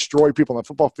out and destroy people on the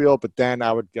football field, but then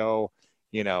I would go,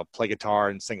 play guitar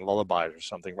and sing lullabies or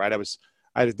something, right?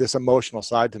 I had this emotional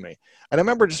side to me. And I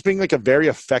remember just being like a very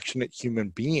affectionate human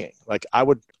being. Like I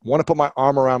would want to put my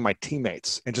arm around my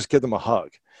teammates and just give them a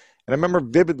hug. And I remember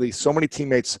vividly so many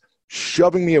teammates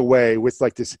shoving me away with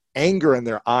like this anger in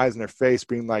their eyes and their face,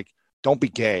 being like, don't be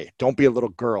gay. Don't be a little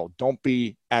girl. Don't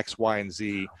be X, Y, and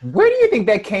Z. Where do you think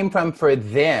that came from for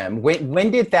them?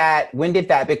 When did that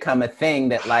become a thing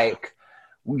that like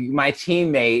my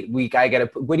teammate,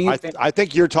 what do you think? I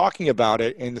think you're talking about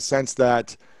it in the sense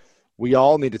that we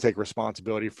all need to take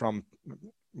responsibility from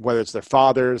whether it's their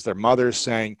fathers, their mothers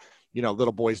saying,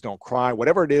 little boys don't cry,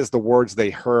 whatever it is, the words they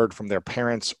heard from their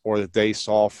parents or that they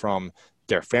saw from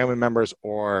their family members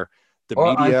or the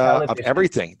media of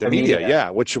everything, the media.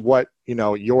 Yeah. Which what,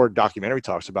 your documentary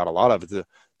talks about a lot of the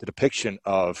depiction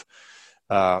of,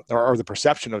 or the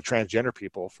perception of transgender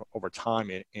people over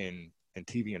time in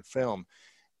TV and film.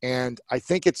 And I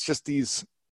think it's just these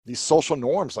social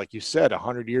norms, like you said,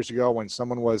 100 years ago when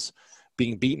someone was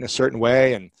being beaten a certain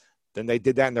way and then they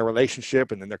did that in their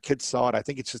relationship and then their kids saw it. I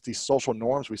think it's just these social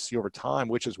norms we see over time,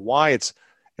 which is why it's,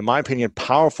 in my opinion,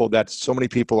 powerful that so many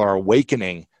people are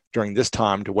awakening during this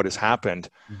time to what has happened.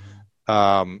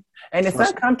 And it's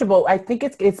uncomfortable. I think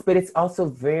but it's also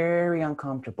very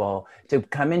uncomfortable to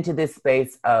come into this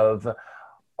space of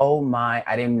oh my,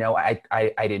 I didn't know, I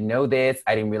didn't know this.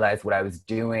 I didn't realize what I was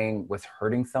doing was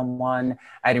hurting someone.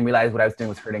 I didn't realize what I was doing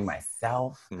was hurting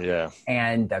myself. Yeah.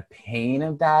 And the pain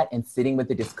of that and sitting with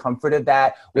the discomfort of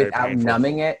that without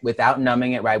numbing it,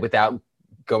 right? Without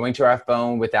going to our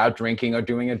phone, without drinking or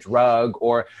doing a drug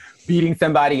or beating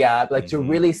somebody up, like to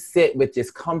really sit with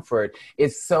discomfort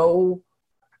is so.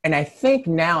 And I think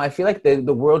now, I feel like the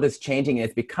world is changing and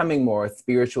it's becoming more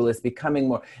spiritual. It's becoming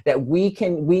more that we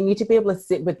need to be able to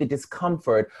sit with the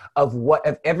discomfort of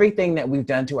everything that we've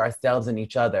done to ourselves and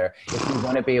each other if we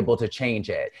want to be able to change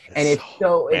it. And it's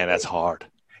so, man, that's hard.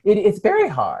 It's very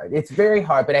hard. It's very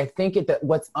hard. But I think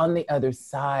what's on the other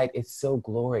side is so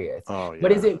glorious. Oh, yeah.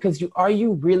 What is it? Because are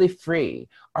you really free?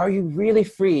 Are you really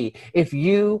free if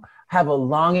you have a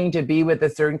longing to be with a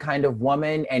certain kind of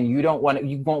woman and you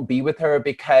won't be with her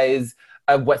because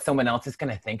of what someone else is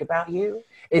going to think about you?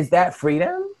 Is that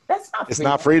freedom? That's not freedom. It's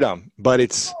not freedom, but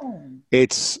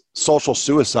it's social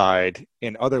suicide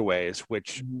in other ways,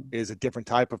 which is a different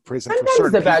type of prison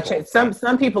for certain people.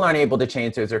 Some people aren't able to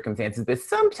change their circumstances, but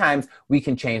sometimes we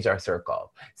can change our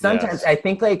circle. Sometimes I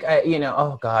think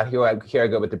oh God, here I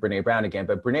go with the Brene Brown again,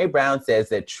 but Brene Brown says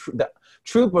that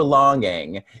true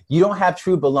belonging, you don't have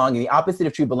true belonging. The opposite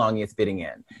of true belonging is fitting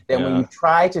in. That when you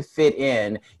try to fit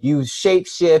in, you shape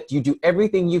shift, you do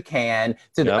everything you can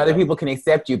so that other people can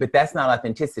accept you, but that's not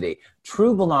authenticity.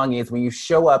 True belonging is when you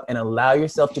show up and allow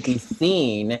yourself to be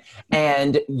seen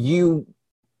and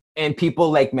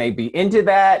people like may be into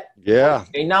that. Yeah.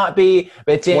 May not be,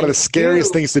 but it's one of the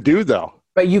scariest things to do though.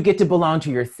 But you get to belong to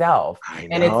yourself.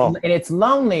 And it's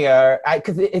lonelier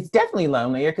because it's definitely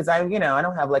lonelier because I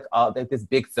don't have like this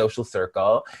big social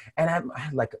circle, and I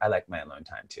like my alone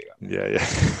time too. Yeah.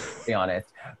 To be honest,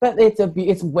 but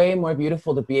it's way more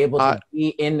beautiful to be able to be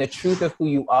in the truth of who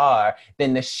you are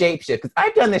than the shape shift. Because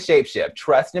I've done the shape shift,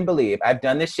 trust and believe. I've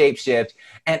done the shape shift,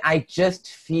 and I just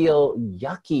feel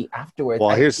yucky afterwards. Well,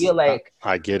 I feel like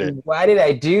I get it. Why did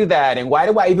I do that? And why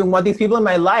do I even want these people in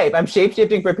my life? I'm shape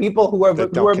shifting for people who are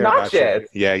obnoxious.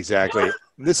 Yeah, exactly.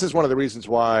 This is one of the reasons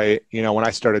why, when I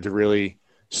started to really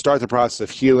start the process of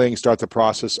healing, start the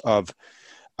process of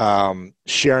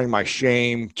sharing my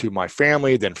shame to my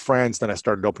family, then friends, then I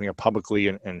started opening up publicly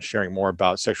and sharing more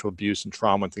about sexual abuse and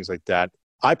trauma and things like that.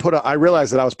 I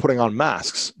realized that I was putting on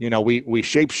masks. We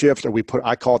shape shift, or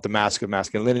I call it the mask of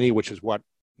masculinity, which is what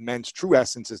men's true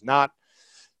essence is, not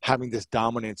having this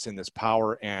dominance and this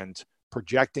power and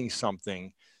projecting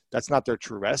something. That's not their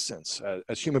true essence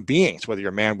as human beings, whether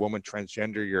you're a man, woman,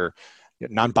 transgender, you're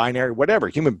non-binary, whatever,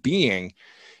 human being.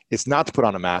 It's not to put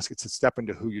on a mask. It's to step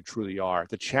into who you truly are.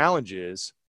 The challenge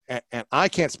is, and I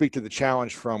can't speak to the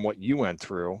challenge from what you went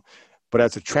through, but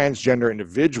as a transgender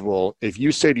individual, if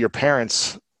you say to your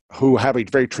parents who have a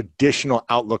very traditional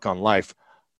outlook on life,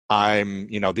 I'm,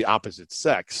 the opposite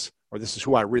sex, or this is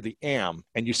who I really am,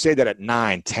 and you say that at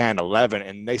 9, 10, 11,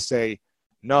 and they say,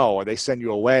 no, or they send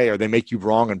you away, or they make you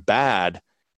wrong and bad,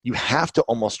 you have to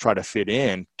almost try to fit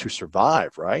in to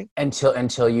survive, right?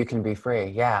 Until you can be free.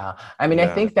 Yeah. I mean, I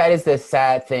think that is the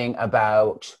sad thing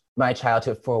about my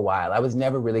childhood for a while. I was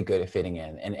never really good at fitting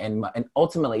in. And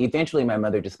ultimately, eventually my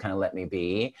mother just kind of let me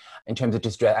be in terms of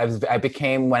just dress.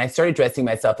 When I started dressing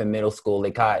myself in middle school,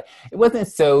 it wasn't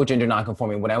so gender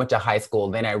nonconforming. When I went to high school,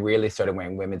 then I really started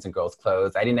wearing women's and girls'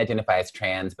 clothes. I didn't identify as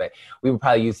trans, but we would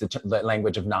probably use the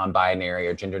language of non-binary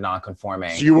or gender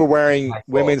nonconforming. So you were wearing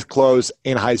women's clothes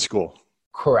in high school?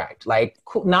 Correct. Like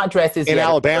not dresses. In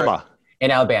Alabama?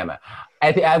 In Alabama.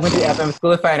 I went to the Alabama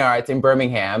School of Fine Arts in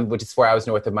Birmingham, which is 4 hours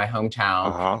north of my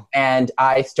hometown. And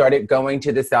I started going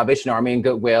to the Salvation Army and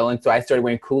Goodwill. And so I started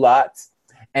wearing culottes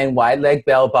and wide leg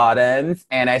bell bottoms.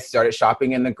 And I started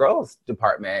shopping in the girls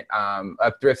department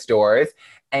of thrift stores.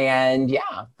 And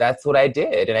that's what I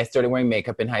did. And I started wearing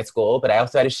makeup in high school, but I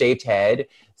also had a shaved head.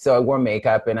 So I wore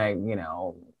makeup and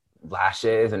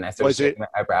lashes, and I started shaving my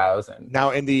eyebrows. And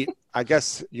now I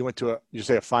guess you went to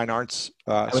a fine arts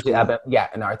I went to Alabama,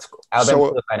 an art school. Alabama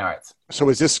School of Fine Arts. So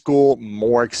is this school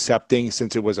more accepting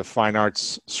since it was a fine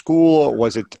arts school? Or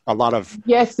was it a lot of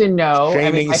yes and no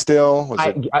shaming still?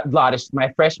 A lot of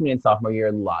my freshman and sophomore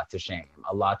year, lots of shame,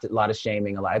 a lot of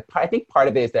shaming, I think part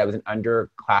of it is that I was an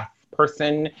underclass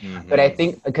person, but I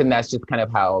think because that's just kind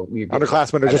of how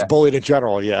underclassmen are just bullied in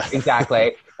general. Yeah,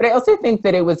 exactly. But I also think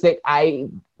that it was that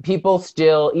people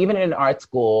still, even in art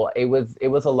school, it was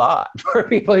a lot for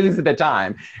people, at least at the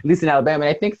time, at least in Alabama.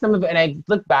 And I think some of it, and I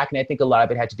look back and I think a lot of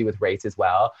it had to do with race as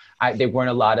well. There weren't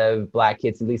a lot of Black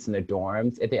kids, at least in the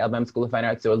dorms at the Alabama School of Fine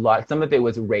Arts. So some of it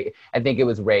was race. I think it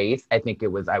was race. I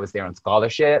was there on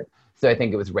scholarship. So I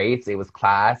think it was race, it was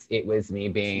class, it was me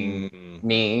being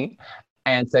me.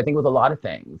 And so I think with a lot of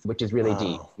things, which is really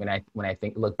deep when I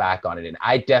look back on it. And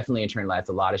I definitely internalized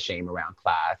a lot of shame around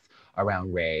class,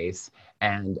 around race,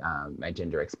 and my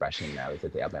gender expression when I was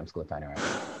at the Alabama School of Fine Arts.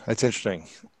 That's interesting.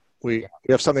 We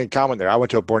have something in common there. I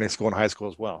went to a boarding school in high school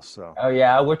as well. So. Oh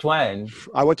yeah, which one?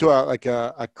 I went to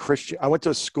a Christian. I went to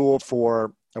a school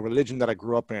for a religion that I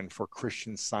grew up in for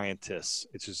Christian Scientists.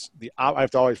 It's just I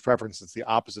have to always preference it's the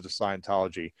opposite of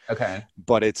Scientology. Okay.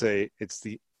 But it's a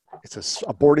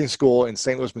boarding school in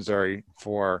St. Louis, Missouri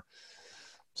for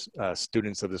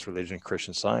students of this religion,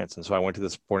 Christian Science. And so I went to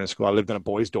this boarding school. I lived in a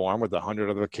boys' dorm with 100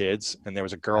 other kids, and there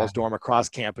was a girls' dorm across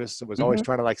campus. It was always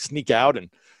trying to like sneak out and,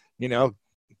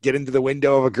 get into the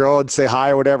window of a girl and say hi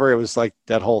or whatever. It was like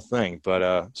that whole thing,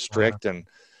 but strict and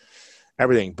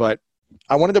everything. But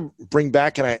I wanted to bring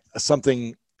back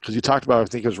something, because you talked about, I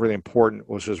think it was really important,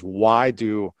 was just why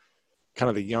do kind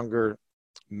of the younger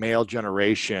male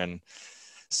generation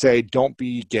say, don't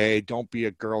be gay, don't be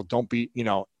a girl, don't be,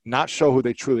 not show who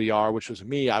they truly are, which was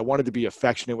me. I wanted to be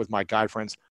affectionate with my guy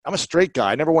friends. I'm a straight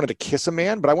guy. I never wanted to kiss a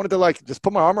man, but I wanted to like just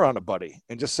put my arm around a buddy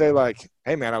and just say like,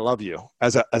 hey man, I love you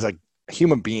as a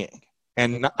human being.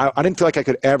 And I didn't feel like I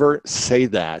could ever say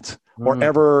that or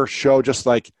ever show just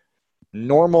like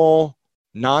normal,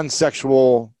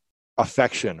 non-sexual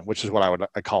affection, which is what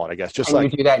I call it, I guess. Just and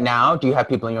like you do that now? Do you have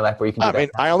people in your life where you can do that? I mean,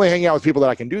 I only hang out with people that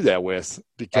I can do that with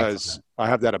because I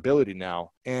have that ability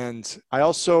now. And I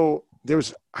also,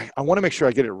 I want to make sure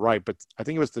I get it right, but I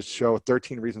think it was the show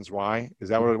 13 Reasons Why. Is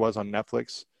that what it was on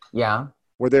Netflix? Yeah.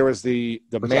 Where there was the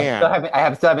man.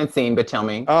 I still haven't seen, but tell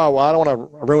me. Oh, well, I don't want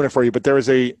to ruin it for you, but there was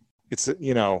there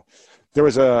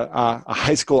was a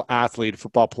high school athlete,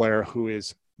 football player who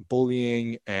is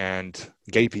bullying and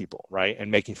gay people, right? And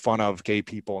making fun of gay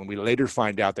people. And we later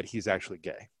find out that he's actually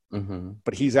gay.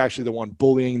 But he's actually the one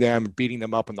bullying them, beating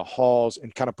them up in the halls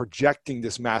and kind of projecting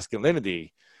this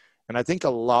masculinity. And I think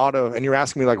and you're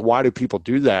asking me like, why do people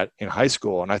do that in high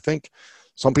school? And I think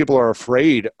some people are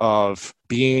afraid of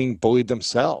being bullied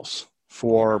themselves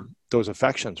for those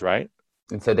affections, right?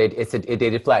 And so they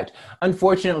deflect.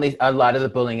 Unfortunately, a lot of the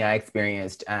bullying I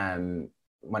experienced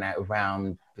when I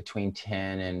around between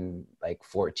 10 and like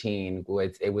 14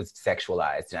 was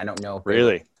sexualized. And I don't know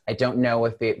if I don't know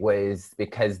if it was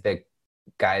because the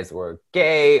guys were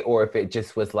gay or if it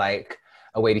just was like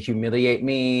a way to humiliate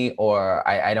me, or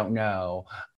I don't know,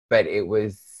 but it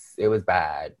was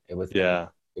bad. It was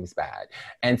bad.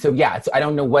 And so, so I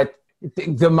don't know what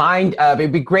the mind of,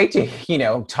 it'd be great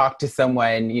to, talk to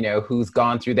someone, who's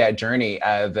gone through that journey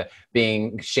of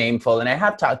being shameful. And I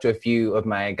have talked to a few of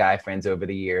my guy friends over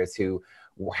the years who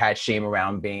had shame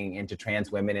around being into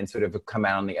trans women and sort of come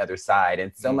out on the other side.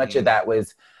 And so much of that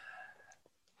was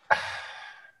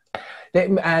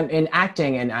in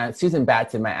acting, and Susan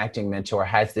Batson, my acting mentor,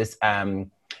 has this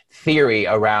theory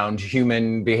around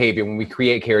human behavior. When we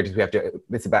create characters,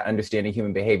 it's about understanding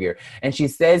human behavior. And she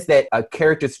says that a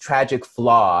character's tragic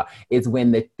flaw is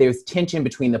when there's tension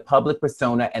between the public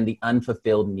persona and the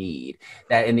unfulfilled need.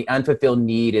 And the unfulfilled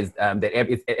need is that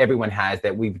everyone has,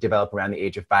 that we've developed around the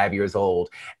age of 5 years old.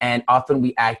 And often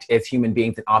we act as human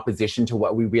beings in opposition to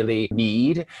what we really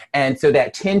need. And so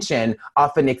that tension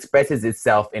often expresses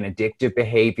itself in addictive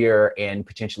behavior and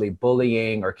potentially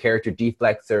bullying or character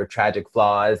defects or tragic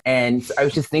flaws. And so I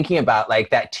was just thinking about like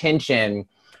that tension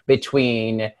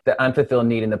between the unfulfilled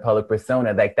need and the public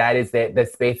persona. Like that is the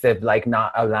space of like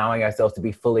not allowing ourselves to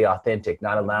be fully authentic,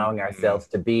 not allowing ourselves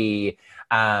to be,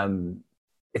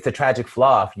 it's a tragic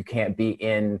flaw if you can't be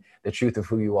in the truth of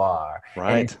who you are.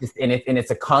 Right. And it's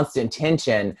a constant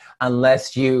tension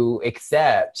unless you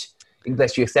accept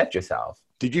yourself.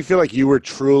 Did you feel like you were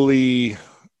truly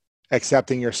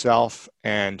accepting yourself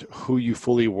and who you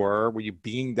fully were? Were you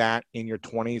being that in your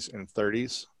 20s and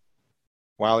 30s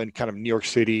while in kind of New York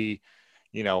City,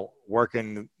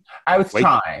 working? I was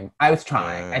trying.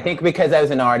 I think because I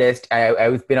was an artist, I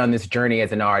was been on this journey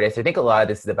as an artist. I think a lot of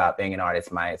this is about being an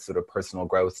artist, my sort of personal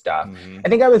growth stuff. I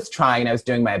think I was trying, I was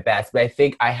doing my best, but I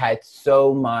think I had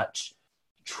so much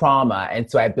trauma. And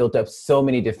so I built up so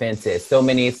many defenses, so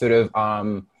many sort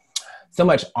of, so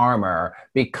much armor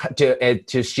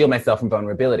to shield myself from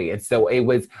vulnerability. And so I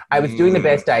was doing the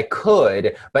best I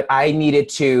could, but I needed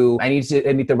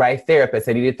the right therapist.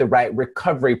 I needed the right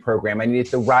recovery program. I needed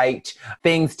the right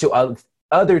things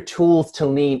other tools to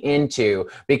lean into,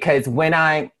 because when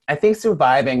I think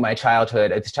surviving my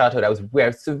childhood, I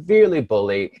was severely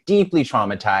bullied, deeply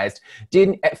traumatized,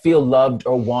 didn't feel loved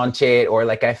or wanted or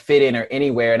like I fit in or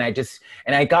anywhere. And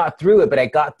I got through it, but I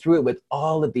got through it with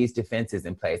all of these defenses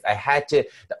in place. The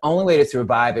only way to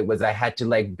survive it was I had to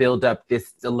like build up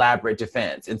this elaborate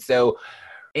defense. And so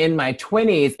in my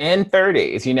 20s and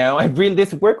 30s, you know,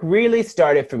 this work really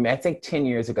started for me. I think 10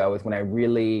 years ago was when I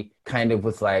really kind of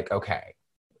was like, okay,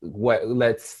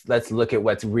 let's look at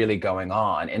what's really going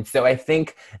on. And so I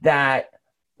think that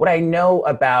what I know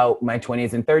about my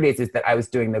 20s and 30s is that I was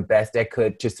doing the best I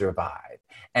could to survive.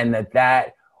 And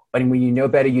and when you know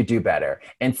better, you do better.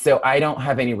 And so I don't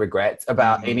have any regrets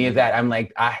about any of that. I'm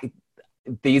like,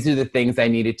 these are the things I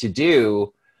needed to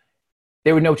do.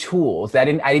 There were no tools. I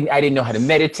didn't know how to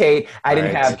meditate. I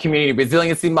didn't have community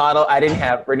resiliency model. I didn't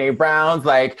have Brene Brown's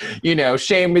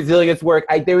shame resilience work.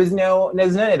 There's none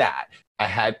of that. I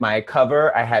had my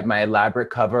cover. I had my elaborate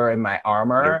cover and my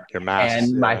armor your mask,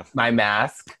 and my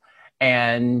mask.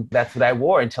 And that's what I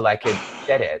wore until I could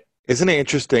shed it. Isn't it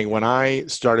interesting? When I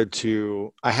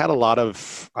had a lot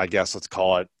of, I guess, let's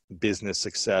call it business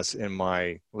success in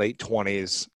my late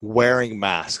 20s wearing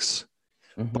masks,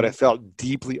 but I felt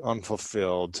deeply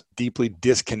unfulfilled, deeply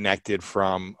disconnected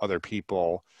from other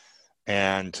people,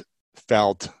 and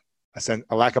felt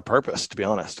a lack of purpose, to be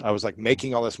honest. I was like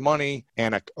making all this money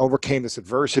and I overcame this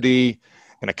adversity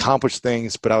and accomplished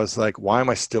things, but I was like, why am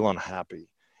I still unhappy?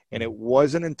 And it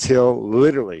wasn't until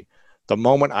literally the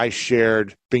moment I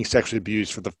shared being sexually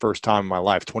abused for the first time in my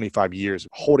life, 25 years,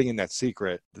 holding in that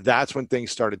secret, that's when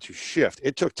things started to shift.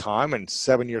 It took time, and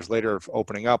 7 years later of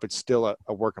opening up, it's still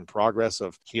a work in progress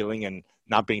of healing and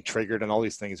not being triggered and all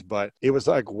these things. But it was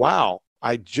like, wow,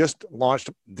 I just launched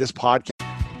this podcast.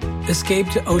 Escape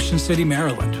to Ocean City,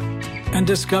 Maryland, and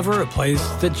discover a place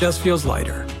that just feels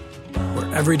lighter,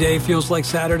 where every day feels like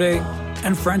Saturday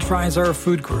and French fries are a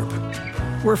food group,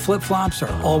 where flip-flops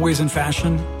are always in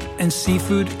fashion and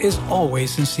seafood is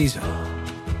always in season,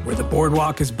 where the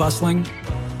boardwalk is bustling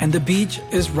and the beach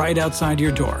is right outside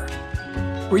your door,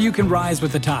 where you can rise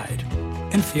with the tide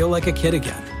and feel like a kid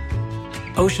again.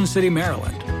 Ocean City,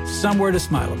 Maryland, somewhere to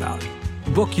smile about.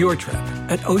 Book your trip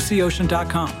at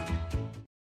oceocean.com.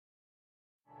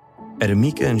 At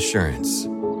Amica Insurance,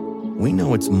 we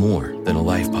know it's more than a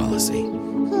life policy.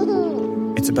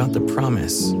 It's about the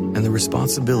promise and the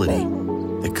responsibility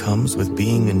that comes with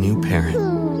being a new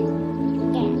parent.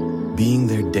 Being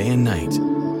there day and night,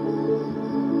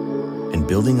 and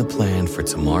building a plan for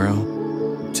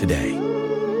tomorrow, today.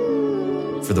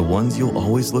 For the ones you'll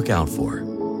always look out for,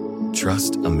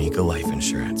 trust Amica Life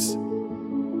Insurance.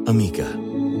 Amica,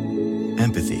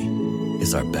 empathy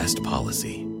is our best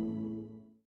policy.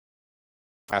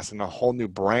 And a whole new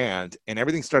brand, and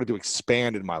everything started to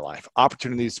expand in my life.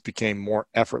 Opportunities became more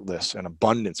effortless and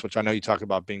abundance, which I know you talk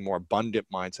about being more abundant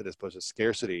mindset as opposed to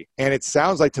scarcity. And it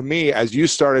sounds like to me, as you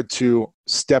started to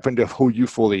step into who you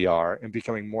fully are and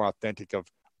becoming more authentic of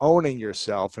owning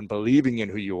yourself and believing in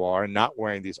who you are and not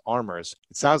wearing these armors,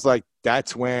 it sounds like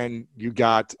that's when you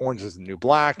got Orange is the New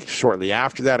Black. Shortly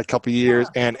after that, a couple of years,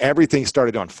 and everything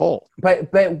started to unfold. But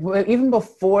even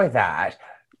before that,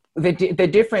 the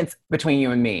difference between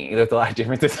you and me, there's a lot of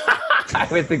differences, I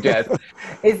would suggest,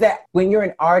 is that when you're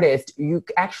an artist,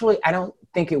 I don't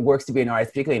think it works to be an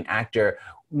artist, particularly an actor,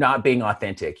 not being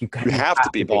authentic. You have to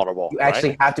be vulnerable. You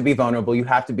actually have to be vulnerable. You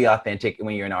have to be authentic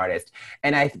when you're an artist.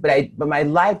 But my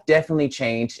life definitely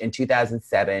changed in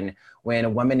 2007 when a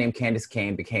woman named Candace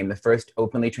Kane became the first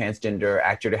openly transgender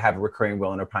actor to have a recurring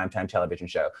role in a primetime television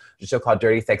show, a show called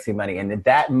Dirty Sexy Money. And at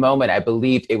that moment, I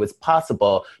believed it was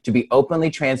possible to be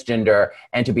openly transgender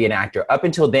and to be an actor. Up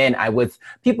until then,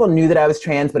 people knew that I was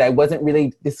trans, but I wasn't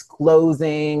really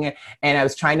disclosing. And I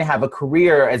was trying to have a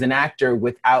career as an actor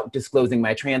without disclosing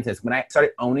my transness. When I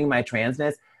started owning my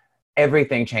transness,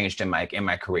 everything changed in my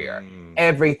career.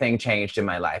 Everything changed in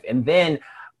my life. And then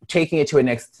taking it to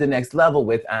the next level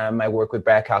with my work with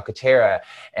Brad Calcaterra,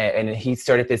 and he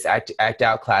started this act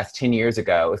out class 10 years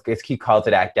ago. He calls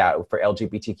it Act Out for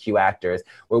LGBTQ actors,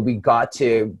 where we got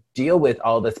to deal with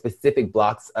all the specific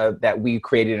blocks that we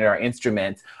created in our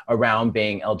instruments around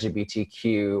being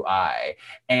LGBTQI.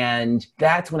 And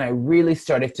that's when I really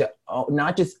started to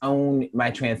not just own my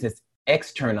transness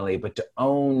externally, but to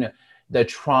own the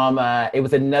trauma. It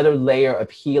was another layer of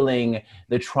healing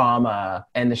the trauma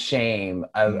and the shame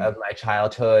of my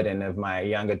childhood and of my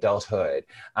young adulthood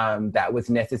that was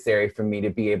necessary for me to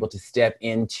be able to step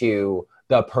into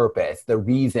the purpose, the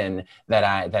reason that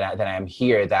I'm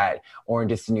here, that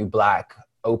Orange is the New Black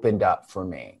opened up for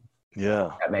me. Yeah.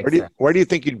 Where do you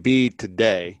think you'd be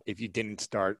today if you didn't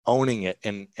start owning it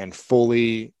and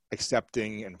fully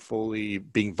accepting and fully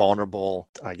being vulnerable,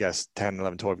 I guess, 10,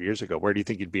 11, 12 years ago? Where do you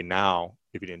think you'd be now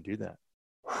if you didn't do that?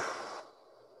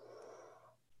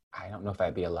 I don't know if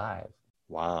I'd be alive.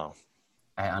 Wow.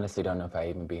 I honestly don't know if I'd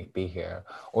even be here.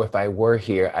 Or if I were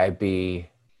here, I'd be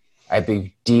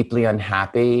deeply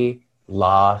unhappy,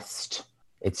 lost,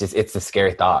 it's a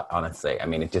scary thought, honestly. I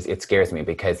mean, it scares me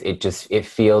because it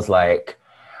feels like,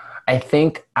 I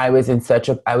think I was in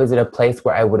a place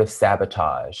where I would have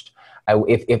sabotaged.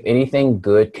 If anything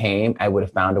good came, I would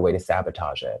have found a way to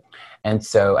sabotage it. And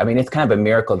so, I mean, it's kind of a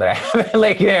miracle that I haven't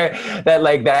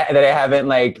that I haven't,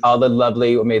 like, all the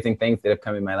lovely, amazing things that have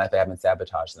come in my life, I haven't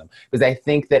sabotaged them. Because I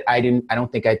think that I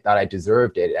don't think I thought I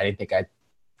deserved it. I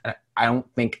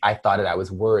don't think I thought that I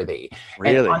was worthy.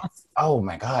 Really? Oh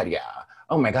my God,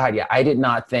 yeah. I did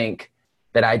not think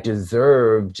that I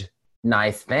deserved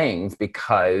nice things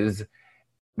because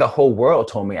the whole world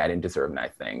told me I didn't deserve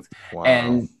nice things. Wow.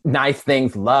 And nice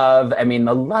things, love. I mean,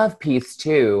 the love piece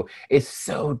too is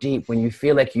so deep when you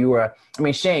feel like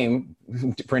shame,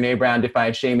 Brene Brown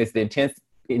defines shame as the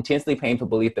intensely painful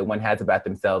belief that one has about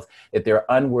themselves, that they're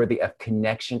unworthy of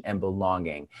connection and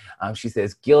belonging. She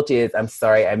says, guilt is, I'm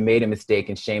sorry, I made a mistake,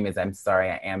 and shame is, I'm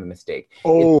sorry, I am a mistake.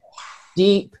 Oh.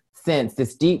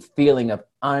 This deep feeling of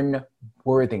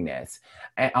unworthiness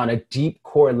on a deep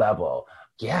core level.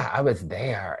 Yeah, I was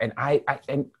there.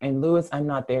 And Louis, I'm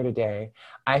not there today.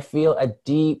 I feel and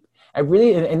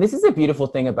this is a beautiful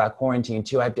thing about quarantine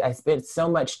too. I spent so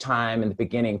much time in the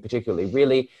beginning, particularly,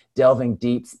 really delving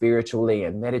deep spiritually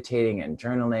and meditating and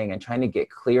journaling and trying to get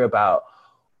clear about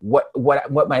what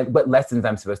lessons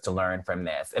I'm supposed to learn from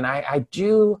this. And I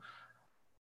do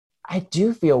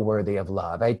feel worthy of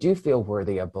love. I do feel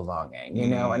worthy of belonging, you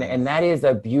know, and that is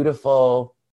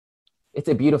it's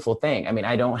a beautiful thing. I mean,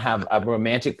 I don't have a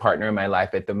romantic partner in my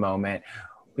life at the moment,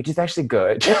 which is actually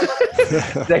good.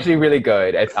 It's actually really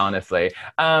good, honestly.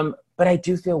 But I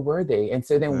do feel worthy. And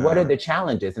so then what are the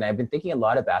challenges? And I've been thinking a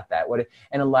lot about that.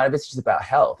 And a lot of it's just about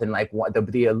health and like what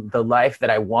the life that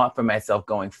I want for myself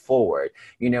going forward.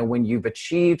 You know, when you've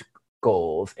achieved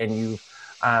goals and you've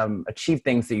achieve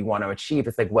things that you want to achieve,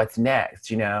 it's like, what's next,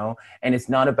 you know? And it's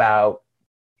not about,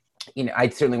 you know, I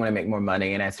certainly want to make more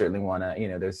money, and I certainly want to, you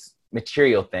know, there's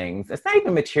material things. It's not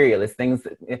even material. It's things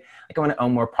that, like, I want to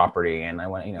own more property, and I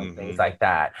want, you know, things like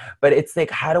that. But it's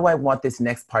like, how do I want this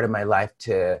next part of my life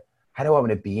how do I want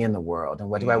to be in the world, and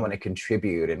what do I want to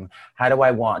contribute, and how do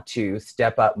I want to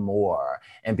step up more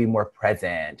and be more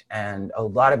present? And a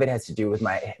lot of it has to do with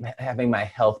having my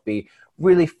health be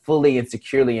really fully and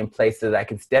securely in place so that I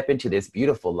can step into this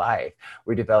beautiful life.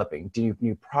 We're developing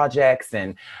new projects,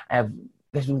 and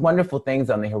there's wonderful things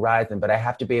on the horizon, but I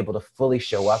have to be able to fully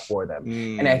show up for them.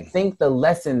 And I think the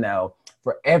lesson, though,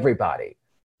 for everybody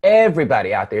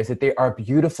out there is that there are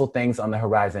beautiful things on the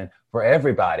horizon for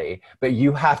everybody, but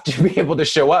you have to be able to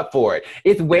show up for it.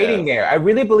 It's waiting there. I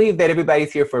really believe that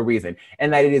everybody's here for a reason,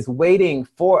 and that it is waiting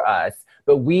for us,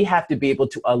 but we have to be able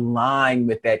to align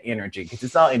with that energy, because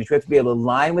it's all energy. We have to be able to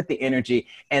align with the energy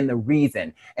and the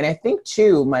reason. And I think,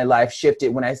 too, my life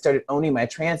shifted when I started owning my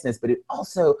transness, but it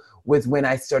also was when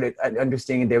I started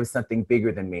understanding there was something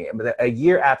bigger than me. A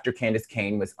year after Candace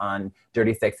Cain was on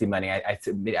Dirty Sexy Money,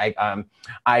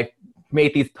 I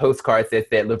made these postcards that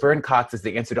said, Laverne Cox is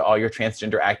the answer to all your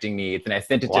transgender acting needs. And I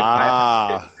sent it to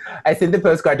 500. I sent the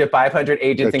postcard to 500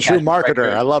 agents. A true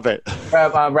marketer. I love it.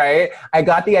 Right? I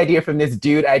got the idea from this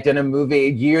dude. I'd done a movie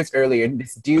years earlier.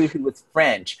 This dude who was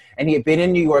French. And he had been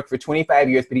in New York for 25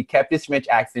 years, but he kept his French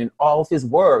accent. And all of his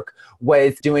work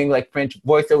was doing like French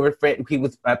voiceover. He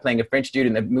was playing a French dude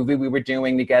in the movie we were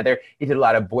doing together. He did a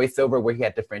lot of voiceover where he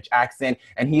had the French accent.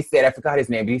 And he said, I forgot his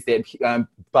name, but he said,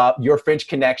 Bob, your French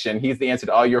connection. He's the answer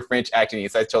to all your French acting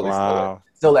needs. So I totally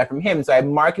stole that from him. So I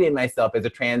marketed myself as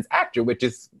a trans actor, which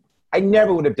is, I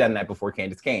never would have done that before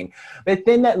Candace Cain. But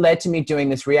then that led to me doing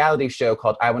this reality show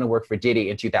called I Want to Work for Diddy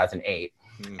in 2008.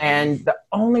 And the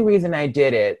only reason I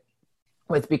did it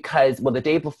was because, the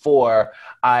day before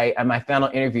my final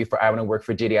interview for I Want to Work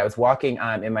for Diddy, I was walking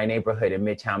in my neighborhood in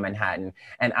Midtown Manhattan,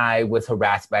 and I was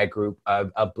harassed by a group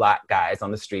of Black guys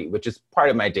on the street, which is part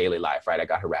of my daily life, right? I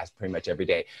got harassed pretty much every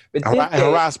day. But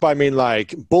harassed by, I mean,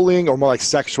 like bullying, or more like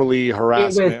sexually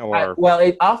harassment?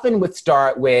 It often would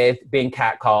start with being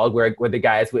catcalled, where the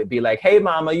guys would be like, hey,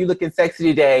 mama, you looking sexy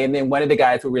today. And then one of the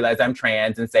guys would realize I'm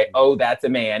trans and say, oh, that's a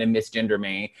man, and misgender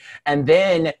me. And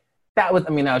then that was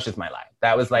just my life.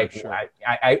 That was like, sure.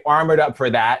 I armored up for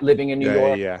that living in New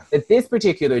York. Yeah. But this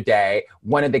particular day,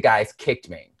 one of the guys kicked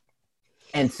me.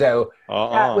 And so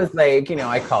that was like,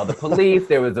 I called the police.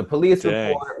 There was a police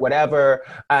report, whatever.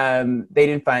 They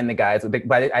didn't find the guys.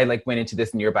 But I went into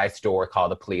this nearby store,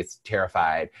 called the police,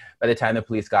 terrified. By the time the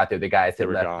police got there, the guys had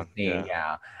left the scene.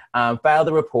 Filed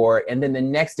the report. And then the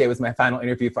next day was my final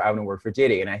interview for I Want to Work for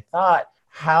Diddy. And I thought,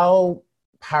 how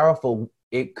powerful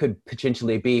it could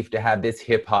potentially be to have this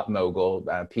hip hop mogul,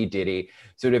 P. Diddy,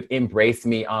 sort of embrace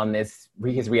me on his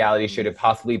reality show to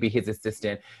possibly be his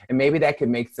assistant. And maybe that could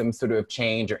make some sort of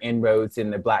change or inroads in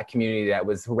the Black community that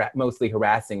was mostly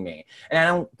harassing me. And I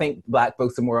don't think Black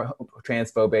folks are more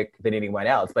transphobic than anyone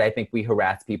else, but I think we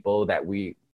harass people that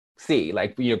we see,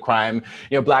 like, crime,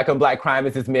 Black on Black crime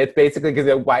is this myth, basically,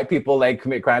 because white people like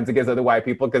commit crimes against other white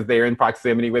people because they're in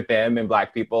proximity with them, and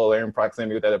Black people are in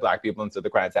proximity with other Black people, and so the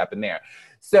crimes happen there.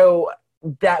 So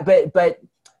that, but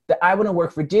the I want to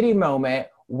work for Diddy moment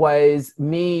was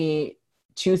me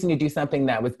choosing to do something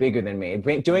that was bigger than me.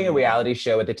 Doing a reality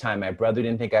show at the time, my brother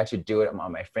didn't think I should do it. All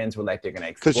my friends were like, they're going to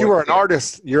exploit. Because you were an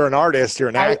artist. You're an artist. You're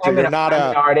an actor. I'm an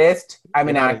artist. I'm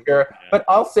an actor. But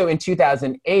also in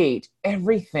 2008,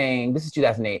 this is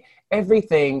 2008,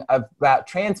 everything about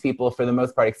trans people, for the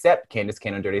most part, except Candace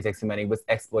Ken on Dirty Sexy Money, was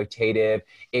exploitative.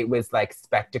 It was like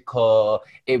spectacle.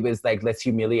 It was like, let's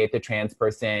humiliate the trans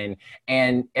person.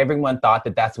 And everyone thought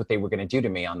that that's what they were going to do to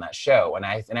me on that show. And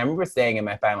I remember saying in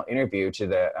my final interview to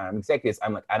the executives,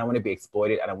 I'm like, I don't want to be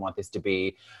exploited. I don't want this to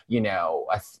be,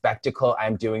 a spectacle.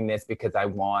 I'm doing this because I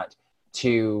want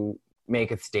to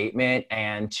make a statement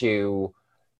and to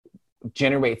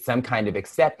generate some kind of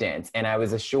acceptance. And I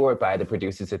was assured by the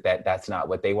producers that that's not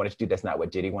what they wanted to do. That's not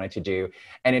what Diddy wanted to do.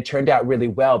 And it turned out really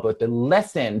well. But the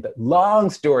long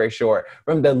story short,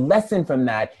 the lesson from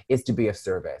that is to be of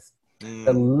service.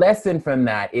 The lesson from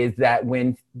that is that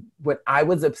when I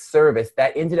was of service,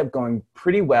 that ended up going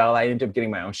pretty well. I ended up getting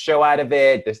my own show out of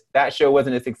it. That show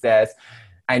wasn't a success.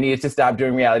 I needed to stop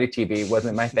doing reality TV. It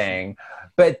wasn't my thing.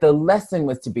 But the lesson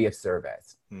was to be of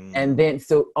service. And then,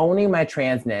 so owning my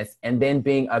transness and then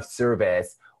being of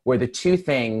service were the two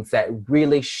things that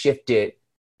really shifted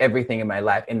everything in my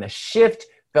life. And the shift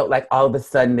felt like all of a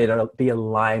sudden the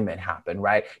alignment happened,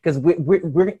 right? Because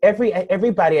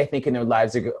everybody, I think, in their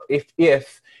lives,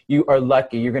 if you are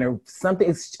lucky, you're gonna,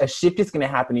 a shift is gonna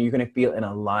happen, and you're gonna feel in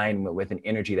alignment with an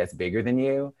energy that's bigger than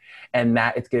you, and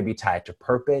that it's gonna be tied to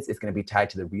purpose. It's gonna be tied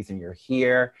to the reason you're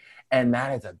here. And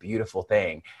that is a beautiful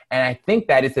thing. And I think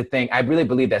that is the thing. I really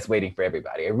believe that's waiting for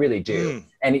everybody. I really do.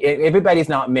 And everybody's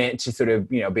not meant to sort of,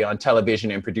 be on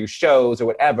television and produce shows or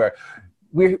whatever.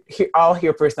 We're all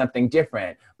here for something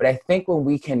different. But I think when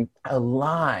we can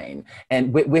align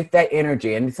and with that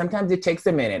energy, and sometimes it takes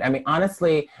a minute. I mean,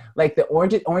 honestly, like the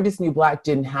Orange is the New Black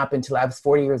didn't happen until I was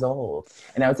 40 years old.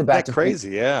 And I was about to—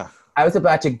 crazy, yeah. I was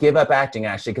about to give up acting,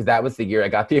 actually, because that was the year I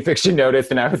got the eviction notice,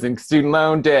 and I was in student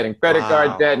loan debt and credit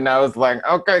card debt. And I was like,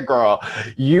 okay, girl,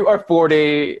 you are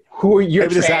 40. You're Maybe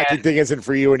trans. This acting thing isn't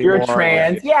for you anymore. You're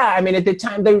trans. Right? Yeah. I mean, at the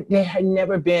time, there had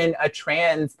never been a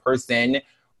trans person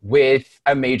with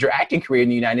a major acting career in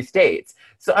the United States.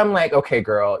 So I'm like, okay,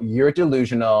 girl, you're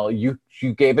delusional. You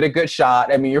gave it a good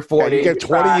shot. I mean, you're 40. Yeah, you get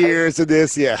 20 years of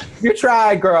this, yeah. You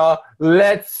tried, girl.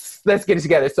 Let's get it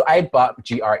together. So I bought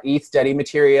GRE study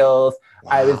materials.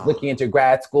 Wow. I was looking into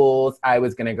grad schools. I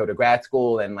was going to go to grad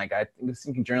school, and I was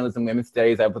thinking journalism, women's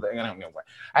studies. I don't know what.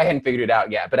 I hadn't figured it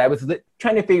out yet, but I was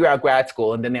trying to figure out grad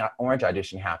school, and then the Orange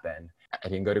audition happened. I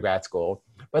didn't go to grad school.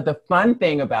 But the fun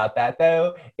thing about that,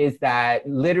 though, is that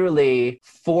literally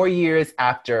 4 years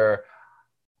after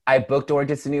I booked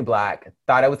Orange is the New Black,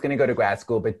 thought I was going to go to grad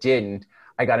school, but didn't,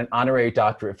 I got an honorary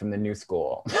doctorate from the new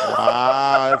school.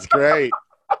 Wow, that's great.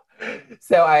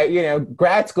 So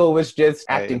grad school was just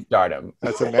acting stardom.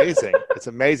 That's amazing. It's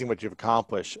amazing what you've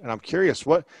accomplished. And I'm curious,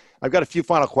 I've got a few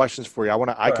final questions for you.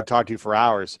 I could talk to you for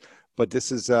hours, but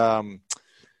this is,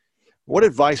 what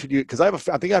advice would you, because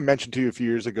I think I mentioned to you a few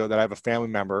years ago that I have a family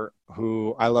member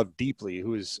who I love deeply,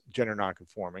 who is gender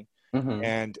nonconforming,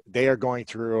 and they are going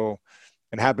through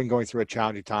and have been going through a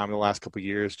challenging time in the last couple of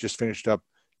years, just finished up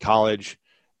college.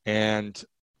 And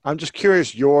I'm just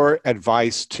curious your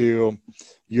advice to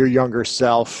your younger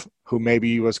self who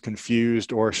maybe was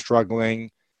confused or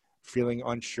struggling, feeling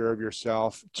unsure of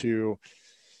yourself, to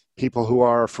people who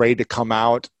are afraid to come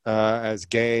out as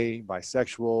gay,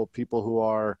 bisexual, people who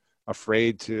are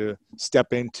afraid to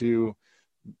step into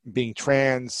being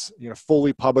trans,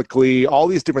 fully publicly, all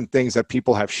these different things that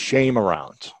people have shame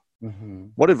around.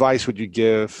 What advice would you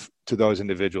give to those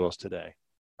individuals today?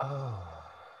 Oh,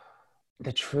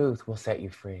 the truth will set you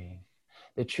free.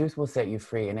 The truth will set you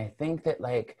free. And I think that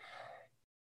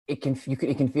it can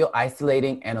feel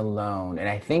isolating and alone. And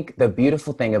I think the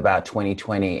beautiful thing about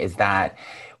 2020 is that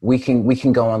we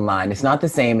can go online. It's not the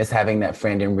same as having that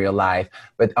friend in real life,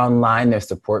 but online there's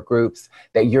support groups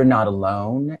that you're not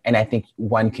alone. And I think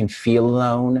one can feel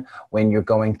alone when you're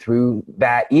going through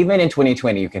that. Even in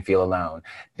 2020, you can feel alone.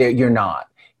 You're not.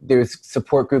 There's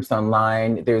support groups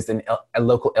online. There's a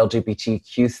local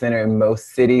LGBTQ center in most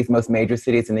cities, most major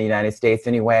cities in the United States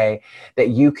anyway, that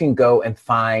you can go and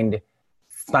find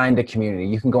a community.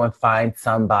 You can go and find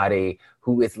somebody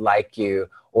who is like you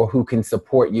or who can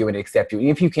support you and accept you. And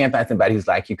if you can't find somebody who's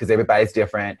like you, because everybody's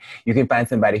different, you can find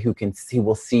somebody who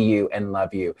will see you and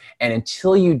love you. And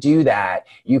until you do that,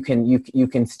 you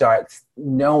can start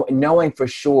knowing for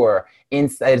sure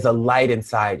there's a light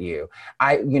inside you.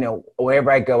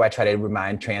 Wherever I go, I try to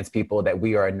remind trans people that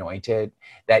we are anointed,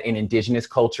 that in indigenous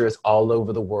cultures all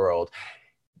over the world,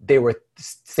 there were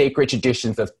sacred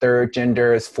traditions of third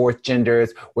genders, fourth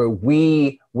genders, where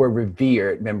we were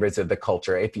revered members of the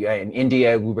culture. If you in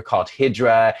India, we were called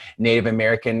Hijra. Native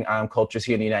American cultures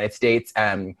here in the United States,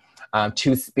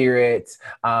 Two Spirits.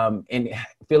 In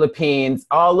Philippines,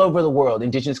 all over the world,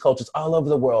 indigenous cultures all over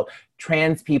the world.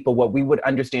 Trans people, what we would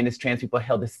understand as trans people,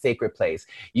 held a sacred place.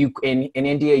 In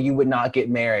India, you would not get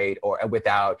married or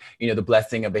without, the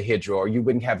blessing of a Hijra, or you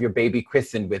wouldn't have your baby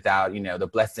christened without, the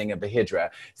blessing of a Hijra.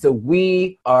 So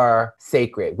we are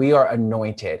sacred, we are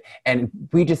anointed, and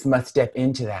we just must step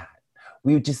into that.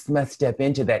 We just must step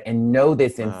into that and know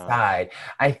this inside.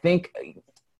 I think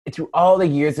through all the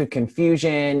years of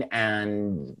confusion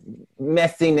and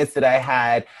messiness that I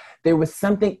had, there was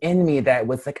something in me that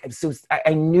was like,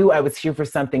 I knew I was here for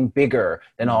something bigger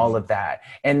than all of that.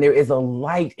 And there is a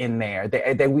light in there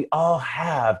that we all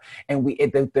have. And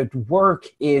the work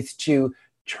is to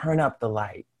turn up the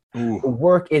light. Ooh. The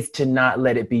work is to not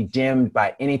let it be dimmed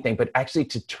by anything, but actually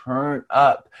to turn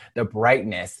up the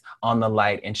brightness on the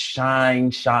light and shine,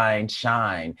 shine,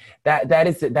 shine. That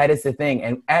is the thing.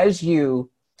 And as you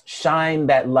shine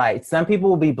that light, some people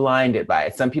will be blinded by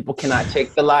it. Some people cannot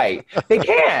take the light. They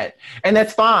can't, and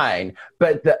that's fine.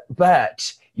 But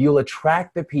you'll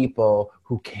attract the people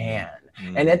who can.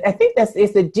 And I think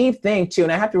it's a deep thing too.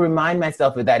 And I have to remind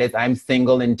myself of that as I'm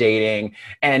single and dating,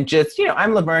 and just,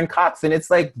 I'm Laverne Cox, and it's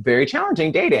like very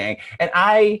challenging dating.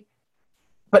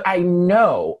 But I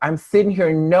know, I'm sitting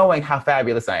here knowing how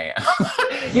fabulous I am.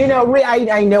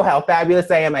 I know how fabulous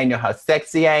I am. I know how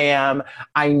sexy I am.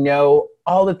 I know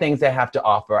all the things I have to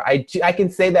offer. I can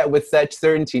say that with such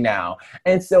certainty now.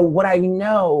 And so what I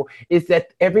know is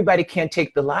that everybody can't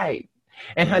take the light.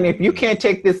 And honey, if you can't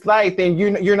take this light, then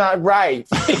you're not right.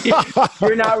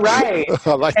 You're not right.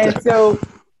 I like and that. So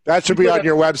that should be on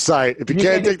your website. If you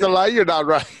can't take the light, you're not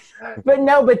right. But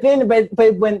that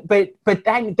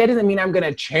doesn't mean I'm going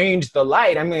to change the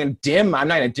light. I'm not going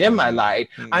to dim my light.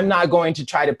 I'm not going to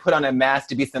try to put on a mask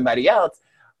to be somebody else.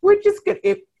 We're just going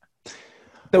to,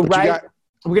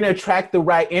 we're going to attract the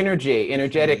right energy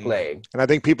energetically. And I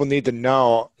think people need to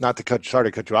know, sorry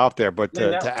to cut you off there, but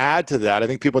to add to that, I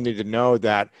think people need to know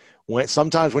that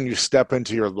sometimes when you step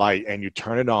into your light and you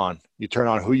turn on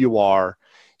who you are,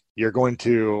 you're going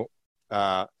to,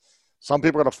 some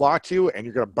people are going to flock to you, and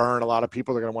you're going to burn a lot of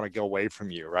people. They're going to want to go away from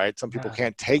you, right? Some people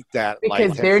can't take that light.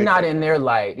 Because they're not in their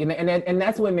light. And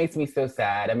that's what makes me so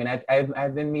sad. I mean,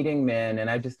 I've been meeting men, and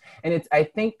I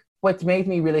think what's made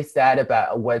me really sad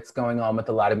about what's going on with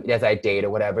a lot of, as I date or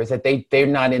whatever, is that they're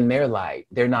not in their light.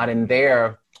 They're not in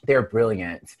their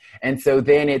brilliance. And so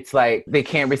then it's like, they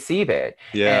can't receive it.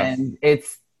 Yeah. And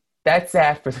that's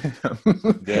sad for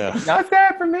them. Yeah. Not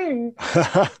sad for me.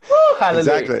 Woo,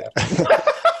 hallelujah. Exactly.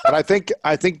 But I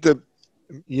think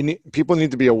people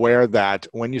need to be aware that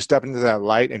when you step into that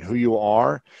light and who you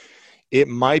are, it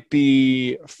might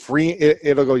be free.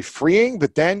 It'll go freeing,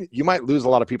 but then you might lose a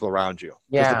lot of people around you.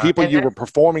 Yeah. The people you were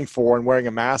performing for and wearing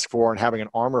a mask for and having an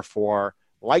armor for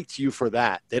liked you for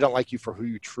that. They don't like you for who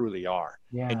you truly are.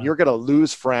 Yeah. And you're going to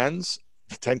lose friends,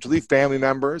 potentially family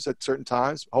members at certain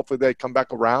times. Hopefully they come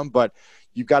back around, but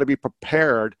you've got to be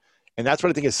prepared. And that's what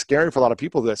I think is scary for a lot of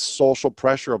people, this social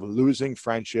pressure of losing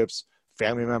friendships,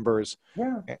 family members,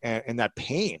 and that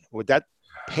pain. That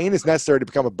pain is necessary to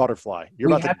become a butterfly.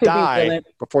 You're about to die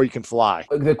before you can fly.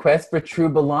 The quest for true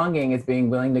belonging is being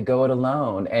willing to go it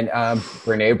alone. And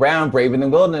Brene Brown, Brave in the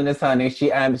Wilderness, honey,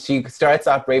 she starts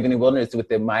off Brave in the Wilderness with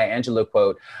the Maya Angelou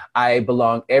quote, I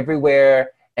belong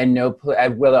everywhere and I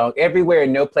belong everywhere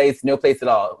and no place at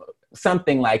all.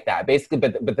 Something like that, basically.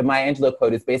 But the Maya Angelou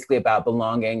quote is basically about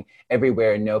belonging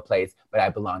everywhere and no place, but I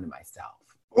belong to myself.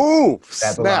 Ooh,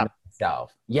 snap.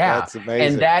 Yeah. That's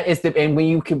amazing. And when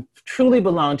you can truly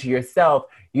belong to yourself,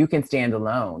 you can stand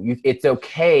alone. It's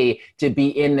okay to be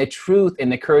in the truth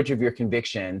and the courage of your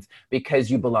convictions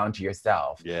because you belong to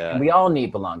yourself. Yeah. And we all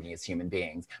need belonging as human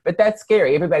beings, but that's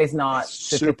scary. Everybody's not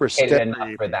super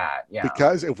enough for that. Yeah.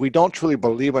 Because if we don't truly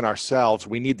believe in ourselves,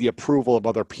 we need the approval of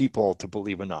other people to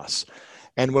believe in us.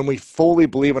 And when we fully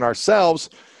believe in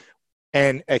ourselves,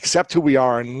 and accept who we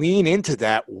are and lean into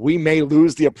that, we may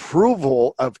lose the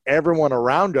approval of everyone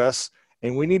around us.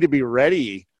 And we need to be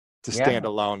ready to stand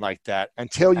alone like that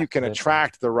until you can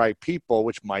attract the right people,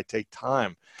 which might take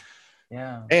time.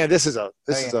 Yeah. And this is a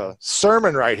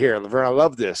sermon right here, Laverne. I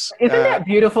love this. Isn't that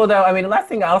beautiful though? I mean, the last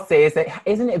thing I'll say is that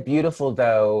isn't it beautiful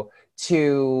though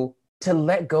to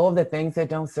let go of the things that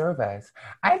don't serve us?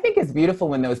 I think it's beautiful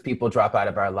when those people drop out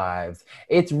of our lives.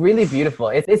 It's really beautiful.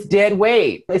 It's dead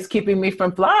weight. It's keeping me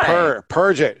from flying.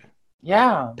 Purge it.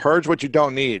 Yeah. Purge what you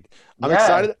don't need. I'm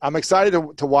excited. I'm excited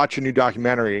to watch your new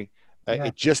documentary.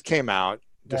 It just came out,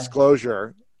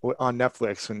 Disclosure, on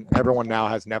Netflix, and everyone now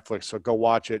has Netflix, so go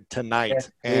watch it tonight.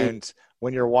 Yes, and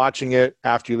when you're watching it,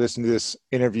 after you listen to this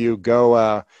interview,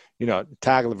 go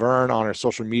tag Laverne on her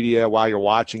social media while you're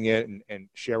watching it and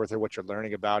share with her what you're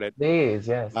learning about it. Please,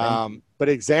 yes. But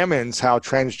examines how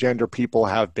transgender people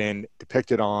have been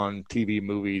depicted on TV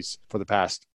movies for the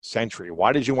past century.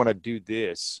 Why did you want to do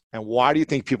this? And why do you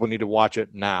think people need to watch it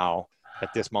now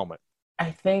at this moment? I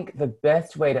think the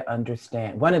best way to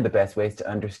understand, one of the best ways to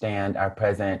understand our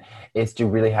present is to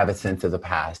really have a sense of the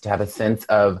past, to have a sense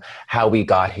of how we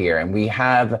got here. And we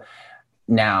have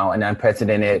now an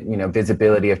unprecedented,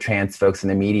 visibility of trans folks in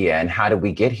the media, and how did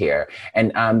we get here?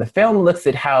 And the film looks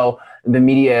at how the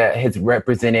media has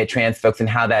represented trans folks and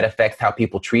how that affects how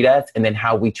people treat us and then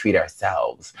how we treat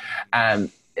ourselves.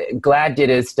 GLAAD did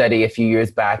a study a few years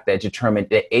back that determined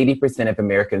that 80% of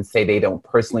Americans say they don't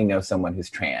personally know someone who's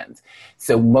trans.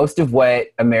 So most of what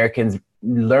Americans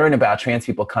learn about trans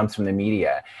people comes from the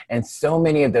media. And so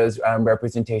many of those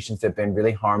representations have been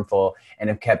really harmful and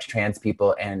have kept trans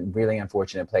people in really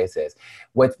unfortunate places.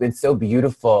 What's been so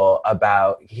beautiful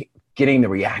about getting the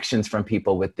reactions from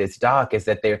people with this doc is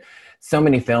that there so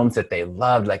many films that they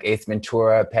loved, like Ace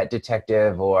Ventura, Pet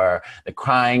Detective, or The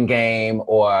Crying Game,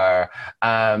 or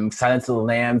Silence of the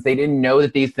Lambs. They didn't know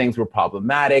that these things were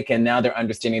problematic, and now they're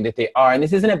understanding that they are. And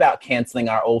this isn't about canceling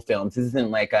our old films. This isn't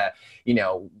like a,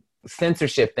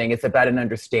 censorship thing. It's about an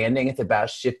understanding. It's about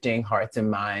shifting hearts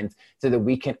and minds so that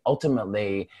we can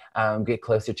ultimately get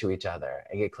closer to each other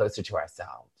and get closer to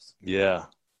ourselves. Yeah.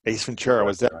 Ace Ventura,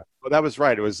 was that? Well, that was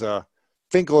right. It was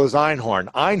Finkel is Einhorn.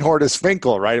 Einhorn is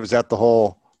Finkel, right? Was that the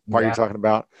whole part you're talking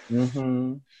about?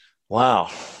 Mm-hmm. Wow.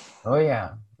 Oh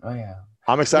yeah.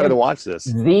 I'm excited to watch this.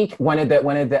 Zeke, one of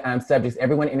the subjects,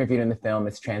 everyone interviewed in the film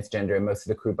is transgender, and most of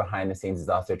the crew behind the scenes is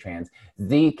also trans.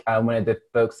 Zeke, one of the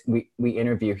folks we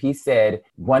interview, he said,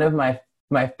 one of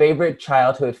my favorite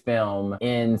childhood film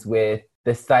ends with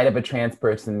the sight of a trans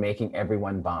person making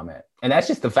everyone vomit. And that's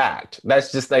just the fact.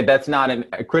 That's just that's not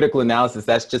a critical analysis.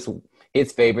 That's just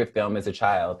his favorite film as a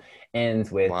child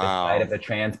ends with the sight of a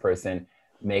trans person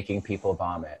making people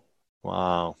vomit.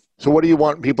 Wow. So what do you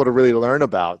want people to really learn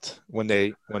about when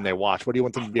they watch? What do you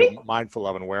want them to be mindful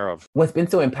of and aware of? What's been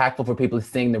so impactful for people is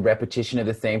seeing the repetition of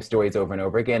the same stories over and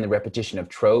over again, the repetition of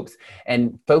tropes.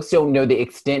 And folks don't know the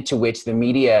extent to which the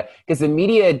media, because the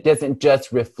media doesn't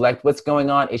just reflect what's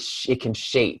going on, it can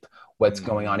shape what's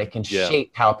going on. It can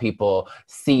shape how people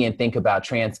see and think about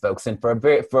trans folks. And for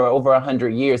over 100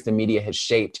 years, the media has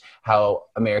shaped how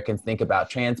Americans think about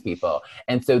trans people.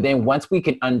 And so then once we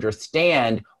can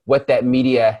understand what that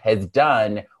media has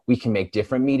done, we can make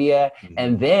different media.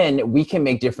 And then we can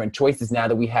make different choices now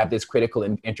that we have this critical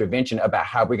intervention about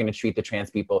how we're going to treat the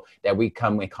trans people that we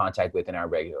come in contact with in our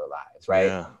regular lives, right?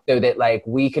 Yeah. So that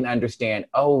we can understand,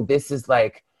 this is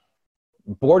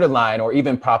borderline or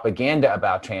even propaganda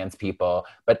about trans people,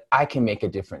 but I can make a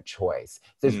different choice.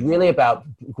 So it's really about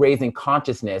raising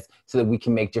consciousness so that we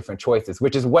can make different choices,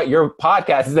 which is what your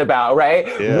podcast is about, right?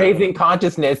 Yeah. Raising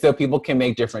consciousness so people can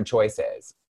make different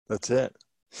choices. That's it.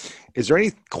 Is there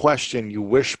any question you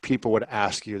wish people would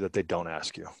ask you that they don't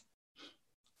ask you?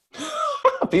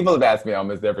 People have asked me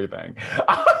almost everything.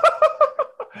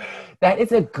 That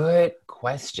is a good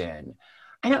question.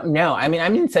 I don't know. I mean,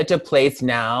 I'm in such a place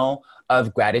now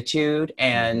of gratitude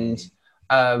and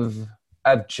of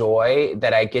joy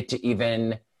that I get to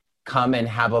even come and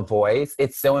have a voice.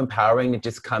 It's so empowering to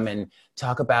just come and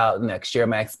talk about and share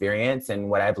my experience and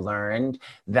what I've learned,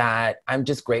 that I'm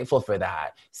just grateful for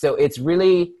that. So it's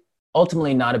really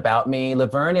ultimately not about me.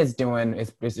 Laverne is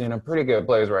in a pretty good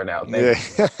place right now.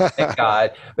 Thank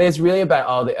God. But it's really about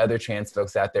all the other trans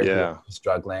folks out there who are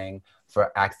struggling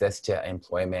for access to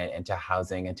employment and to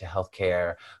housing and to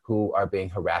healthcare, who are being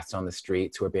harassed on the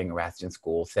streets, who are being harassed in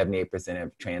school. 78%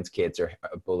 of trans kids are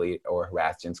bullied or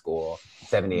harassed in school,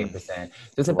 78%. So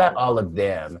it's about all of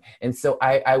them. And so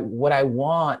what I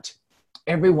want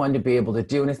everyone to be able to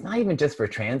do, and it's not even just for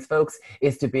trans folks,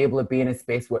 is to be able to be in a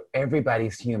space where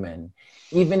everybody's human.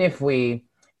 Even if we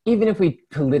even if we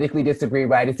politically disagree,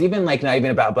 right? It's even like not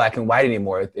even about black and white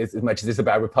anymore. It's as much as it's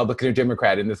about Republican or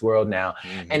Democrat in this world now.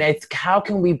 And it's how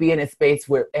can we be in a space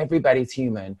where everybody's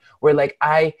human? Where like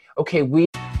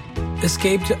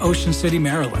Escape to Ocean City,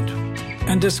 Maryland,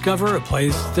 and discover a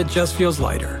place that just feels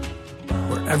lighter,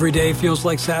 where every day feels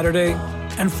like Saturday,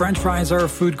 and French fries are a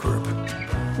food group,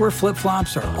 where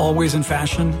flip-flops are always in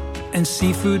fashion, and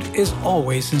seafood is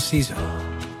always in season,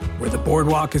 where the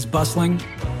boardwalk is bustling,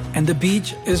 and the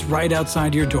beach is right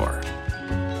outside your door,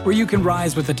 where you can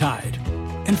rise with the tide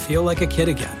and feel like a kid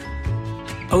again.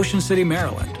 Ocean City,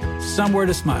 Maryland, somewhere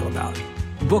to smile about.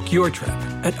 Book your trip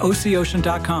at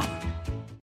OCOcean.com.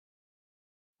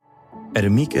 At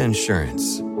Amica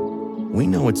Insurance, we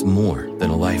know it's more than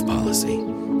a life policy.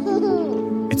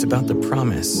 It's about the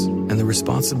promise and the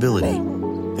responsibility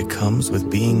that comes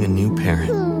with being a new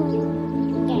parent.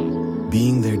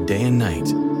 Being there day and night,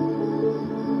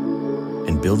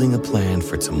 and building a plan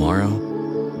for tomorrow,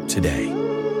 today.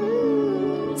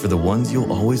 For the ones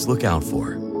you'll always look out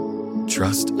for,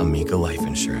 trust Amica Life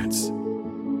Insurance.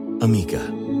 Amica,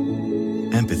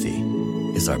 empathy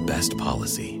is our best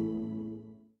policy.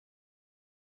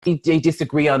 They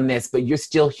disagree on this, but you're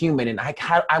still human, and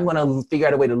I'm going to figure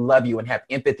out a way to love you and have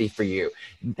empathy for you.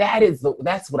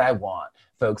 That's what I want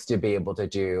folks to be able to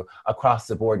do across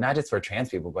the board, not just for trans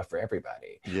people, but for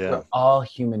everybody. Yeah. We're all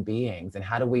human beings, and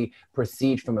how do we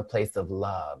proceed from a place of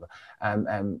love?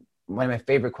 One of my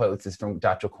favorite quotes is from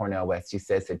Dr. Cornel West. He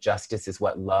says that justice is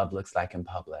what love looks like in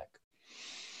public.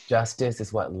 Justice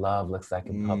is what love looks like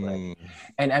in public.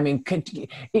 And I mean,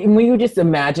 when you just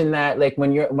imagine that, like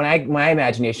my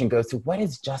imagination goes to what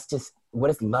is justice, what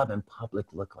does love in public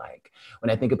look like? When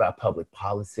I think about public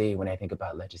policy, when I think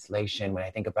about legislation, when I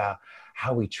think about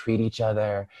how we treat each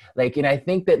other, and I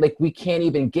think that we can't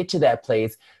even get to that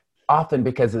place often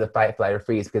because of the fight, flight, or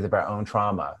freeze, because of our own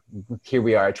trauma. Here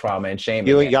we are, trauma and shame.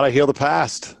 You got to heal the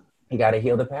past. You got to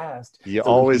heal the past. You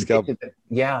always go.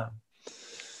 Yeah.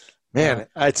 Man,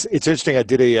 it's interesting. I'm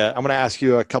going to ask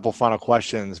you a couple final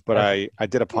questions, but I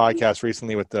did a podcast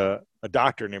recently with a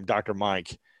doctor named Dr.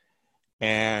 Mike.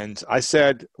 And I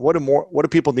said, what do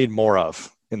people need more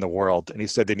of in the world? And he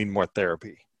said they need more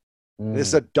therapy.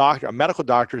 This is a medical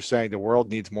doctor saying the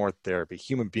world needs more therapy.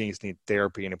 Human beings need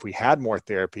therapy. And if we had more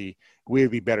therapy, we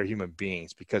would be better human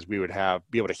beings because we would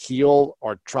be able to heal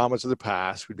our traumas of the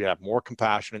past. We'd have more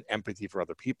compassion and empathy for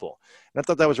other people. And I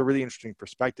thought that was a really interesting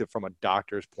perspective from a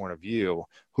doctor's point of view,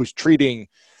 who's treating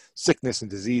sickness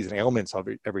and disease and ailments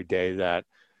every day, that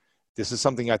this is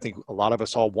something I think a lot of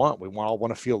us all want. We all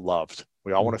want to feel loved.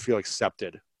 We all want to feel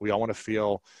accepted. We all want to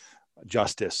feel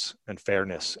justice and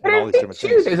fairness and all these different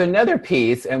things. There's another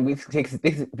piece, and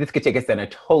this could take us down a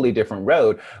totally different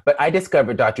road, but I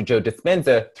discovered Dr. Joe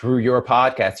Dispenza through your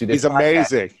podcast. He's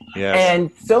amazing. Yes.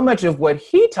 And so much of what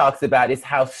he talks about is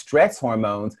how stress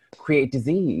hormones create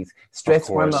disease. Stress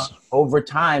hormones over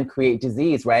time create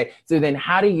disease, right? So then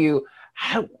how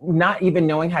not even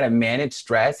knowing how to manage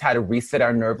stress, how to reset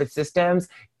our nervous systems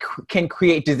can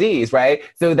create disease, right?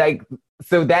 So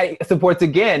that supports,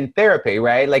 again, therapy,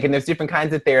 right? And there's different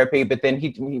kinds of therapy, but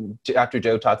then Dr.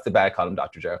 Joe talks about, I call him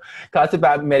Dr. Joe, talks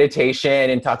about meditation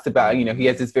and talks about, he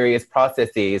has his various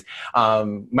processes.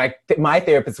 My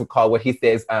therapist would call what he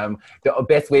says, the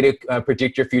best way to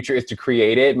predict your future is to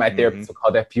create it. My therapist would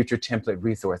call that future template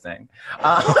resourcing.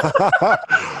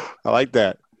 I like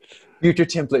that. Future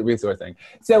template resourcing.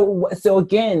 So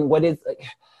again,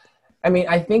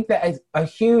 I think that a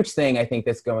huge thing I think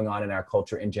that's going on in our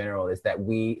culture in general is that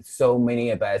so many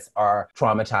of us are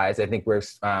traumatized. I think we're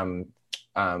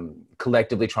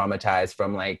collectively traumatized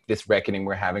from this reckoning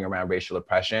we're having around racial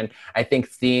oppression. I think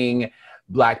seeing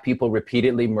Black people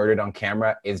repeatedly murdered on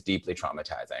camera is deeply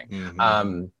traumatizing.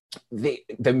 Mm-hmm.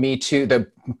 The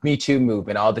Me Too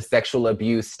movement, all the sexual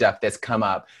abuse stuff that's come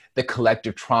up, the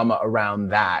collective trauma around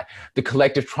that, the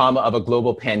collective trauma of a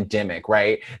global pandemic,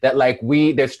 right? That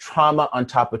there's trauma on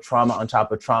top of trauma on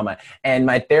top of trauma. And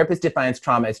my therapist defines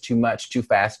trauma as too much, too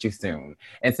fast, too soon.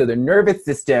 And so the nervous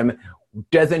system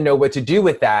doesn't know what to do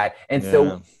with that. And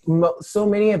so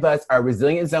many of us, our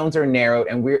resilient zones are narrowed,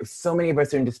 and so many of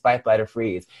us are in fight, flight, or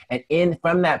freeze. And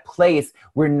from that place,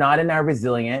 we're not in our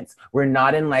resilience. We're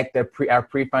not in our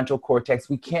prefrontal cortex.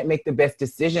 We can't make the best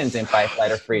decisions in fight,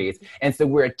 flight, or freeze. And so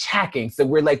we're attacking. So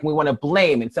we're we want to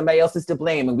blame, and somebody else is to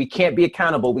blame, and we can't be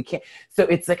accountable. We can't. So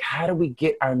it's how do we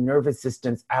get our nervous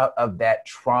systems out of that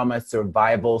trauma,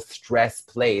 survival, stress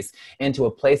place into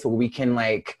a place where we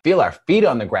can feel our feet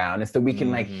on the ground, and so we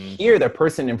can hear the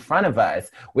person in front of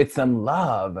us with some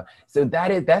love. So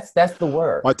that's the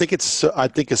work. Well, I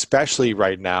think especially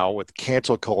right now with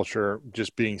cancel culture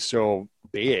just being so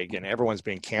big and everyone's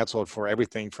being canceled for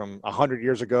everything from 100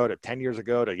 years ago to 10 years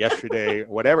ago to yesterday,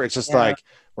 whatever. It's just like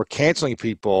we're canceling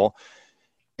people.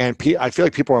 And I feel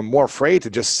like people are more afraid to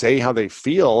just say how they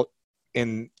feel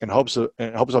in hopes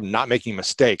of not making a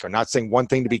mistake or not saying one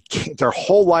thing to be their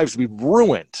whole lives to be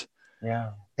ruined.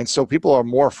 Yeah. And so people are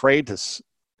more afraid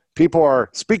people are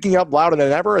speaking up louder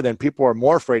than ever, and then people are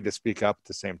more afraid to speak up at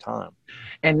the same time.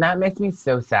 And that makes me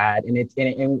so sad.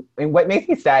 And what makes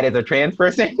me sad as a trans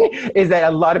person is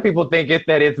that a lot of people think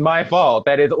that it's my fault,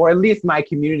 or at least my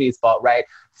community's fault, right?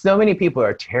 So many people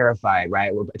are terrified,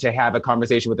 right, to have a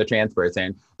conversation with a trans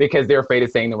person because they're afraid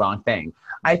of saying the wrong thing.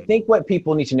 I think what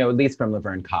people need to know, at least from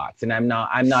Laverne Cox, and I'm not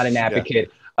an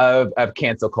advocate of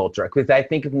cancel culture, because I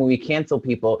think when we cancel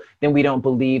people, then we don't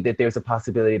believe that there's a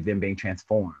possibility of them being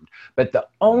transformed. But the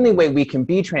only way we can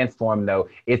be transformed, though,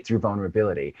 is through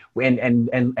vulnerability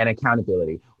and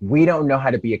accountability. We don't know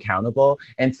how to be accountable.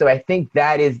 And so I think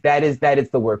that is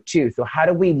the work too. So how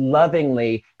do we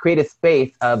lovingly create a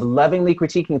space of lovingly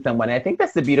critiquing someone? And I think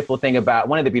that's one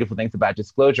of the beautiful things about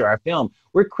Disclosure, our film.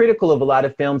 We're critical of a lot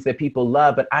of films that people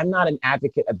love, but I'm not an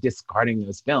advocate of discarding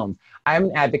those films. I'm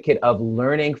an advocate of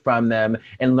learning from them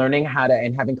and learning how to,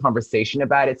 and having conversation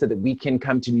about it so that we can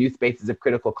come to new spaces of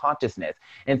critical consciousness.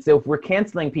 And so if we're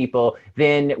canceling people,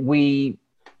 then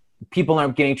people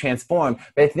aren't getting transformed.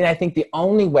 But then I think the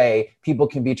only way people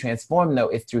can be transformed, though,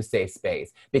 is through safe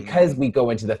space, because we go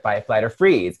into the fight, flight, or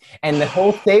freeze. And the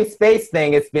whole safe space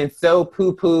thing has been so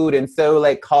poo-pooed and so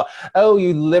like, oh,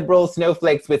 you liberal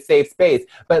snowflakes with safe space.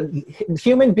 But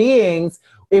human beings,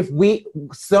 if we're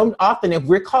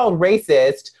called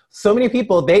racist, so many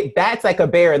people, that's like a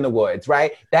bear in the woods,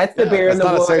 right? That's the bear in the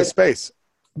woods. That's not a safe space.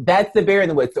 That's the bear in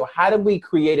the woods. So how do we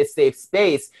create a safe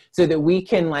space so that we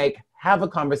can have a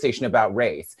conversation about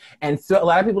race? And so a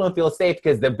lot of people don't feel safe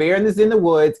because the bear is in the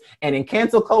woods, and in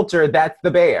cancel culture, that's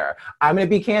the bear. I'm going to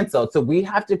be canceled. So we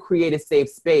have to create a safe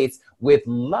space with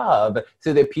love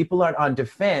so that people aren't on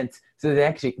defense, so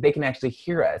that they can actually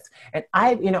hear us. And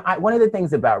one of the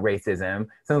things about racism,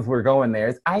 since we're going there,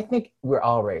 is I think we're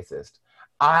all racist.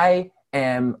 I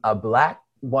am a Black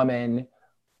woman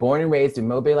born and raised in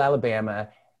Mobile, Alabama,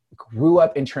 grew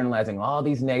up internalizing all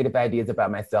these negative ideas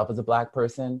about myself as a Black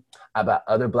person, about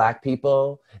other Black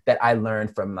people, that I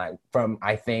learned from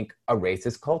I think, a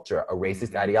racist culture, a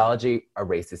racist ideology, a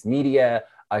racist media,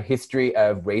 a history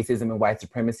of racism and white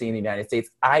supremacy in the United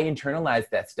States. I internalized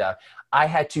that stuff. I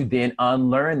had to then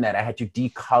unlearn that. I had to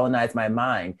decolonize my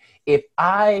mind. If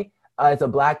I, as a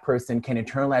Black person, can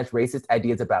internalize racist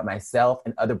ideas about myself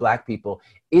and other Black people,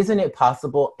 isn't it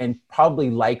possible and probably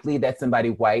likely that somebody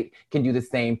white can do the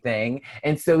same thing?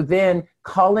 And so then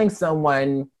calling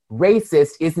someone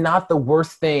racist is not the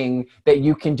worst thing that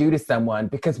you can do to someone,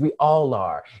 because we all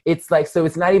are. It's like, so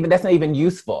that's not even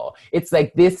useful. It's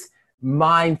like this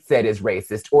mindset is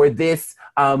racist, or this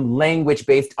language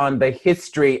based on the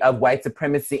history of white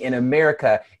supremacy in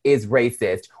America is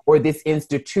racist, or this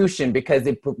institution, because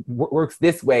it works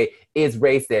this way, is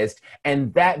racist.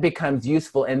 And that becomes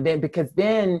useful. And then, because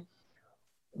then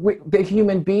the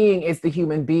human being is the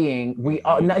human being.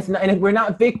 And we're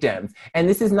not victims. And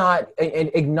this is not,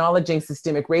 acknowledging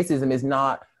systemic racism is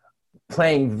not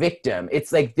playing victim.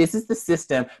 It's like, this is the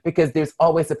system, because there's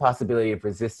always a possibility of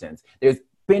resistance. There's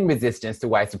been resistance to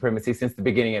white supremacy since the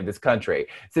beginning of this country.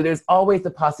 So there's always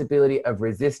the possibility of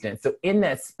resistance. So in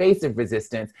that space of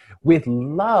resistance, with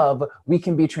love, we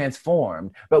can be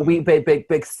transformed. But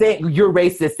saying you're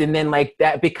racist, and then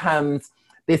that becomes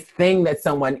this thing that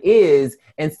someone is,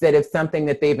 instead of something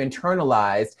that they've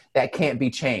internalized that can't be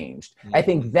changed. Mm-hmm. I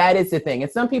think that is the thing.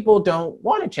 And some people don't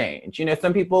want to change.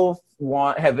 Some people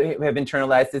have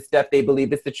internalized this stuff. They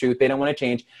believe it's the truth. They don't want to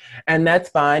change. And that's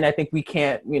fine. I think we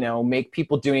can't, make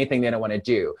people do anything they don't want to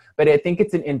do. But I think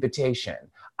it's an invitation.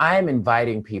 I'm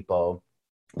inviting people,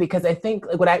 because I think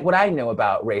what I know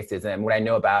about racism, what I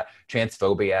know about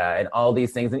transphobia and all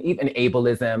these things, and even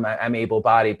ableism, I'm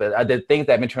able-bodied, but the things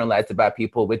I've internalized about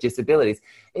people with disabilities,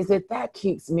 is that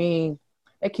keeps me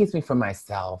from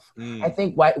myself. I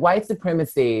think white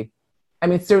supremacy, I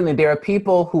mean, certainly there are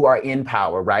people who are in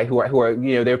power, right? Who are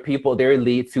there are people, there are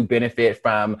elites who benefit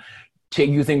from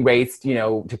using race,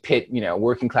 to pit,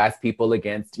 working class people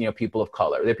against, people of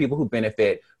color. There are people who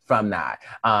benefit from that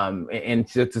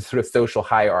into the sort of social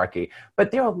hierarchy.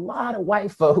 But there are a lot of white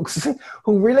folks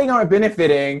who really aren't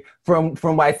benefiting from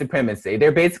white supremacy.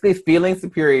 They're basically feeling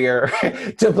superior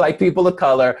to Black people of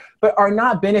color, but are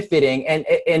not benefiting.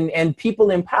 And people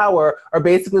in power are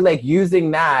basically like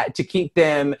using that to keep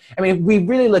them. I mean, if we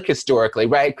really look historically,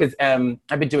 right? Because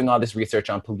I've been doing all this research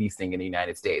on policing in the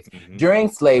United States. Mm-hmm. During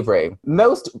slavery,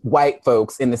 most white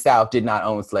folks in the South did not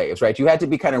own slaves, right? You had to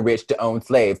be kind of rich to own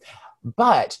slaves.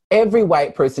 But every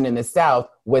white person in the South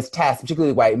was tasked,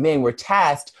 particularly white men, were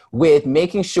tasked with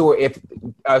making sure if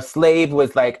a slave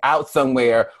was like out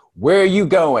somewhere, where are you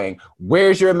going?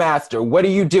 Where's your master? What are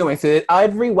you doing? So that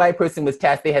every white person was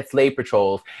tasked, they had slave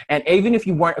patrols. And even if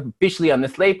you weren't officially on the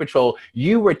slave patrol,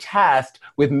 you were tasked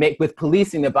with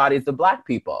policing the bodies of Black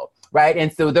people. Right.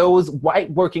 And so those white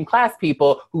working class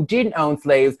people who didn't own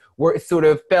slaves were sort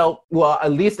of felt, well,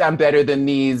 at least I'm better than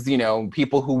these,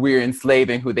 people who we're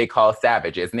enslaving, who they call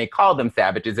savages. And they call them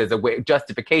savages as a way,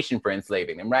 justification for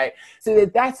enslaving them. Right. So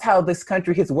that's how this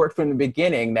country has worked from the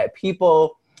beginning, that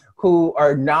people who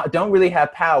don't really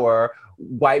have power,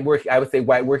 white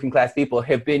working class people,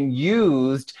 have been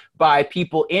used by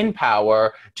people in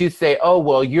power to say, oh,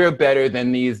 well, you're better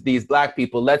than these Black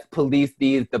people. Let's police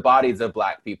the bodies of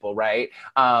Black people, right?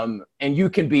 And you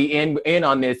can be in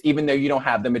on this, even though you don't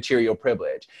have the material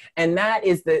privilege. And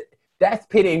that's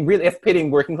pitting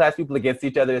working class people against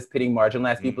each other. It's pitting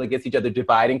marginalized people against each other,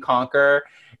 divide and conquer.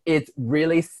 It's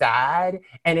really sad.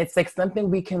 And it's like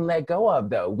something we can let go of,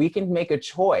 though. We can make a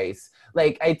choice.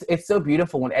 Like, it's so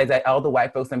beautiful when, all the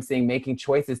white folks I'm seeing making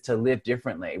choices to live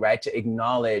differently, right? To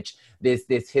acknowledge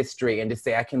this history and to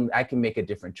say, I can make a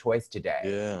different choice today.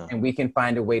 Yeah. And we can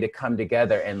find a way to come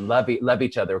together and love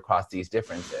each other across these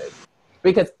differences.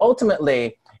 Because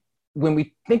ultimately, when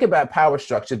we think about power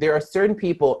structure, there are certain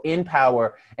people in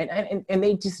power and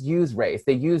they just use race,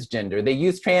 they use gender, they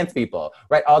use trans people,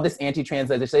 right? All this anti-trans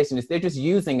legislation they're just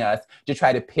using us to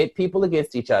try to pit people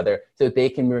against each other so that they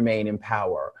can remain in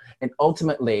power. And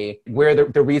ultimately, where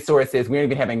the resources, we're not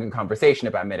even having a conversation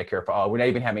about Medicare for all. We're not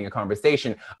even having a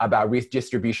conversation about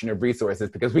redistribution of resources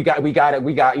because we can't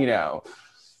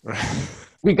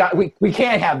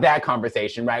have that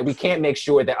conversation, right? We can't make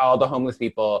sure that all the homeless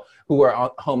people who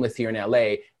are homeless here in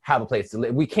LA have a place to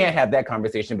live. We can't have that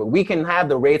conversation, but we can have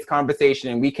the race conversation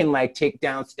and we can like take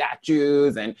down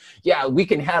statues and we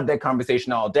can have that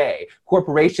conversation all day.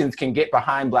 Corporations can get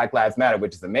behind Black Lives Matter,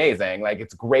 which is amazing. Like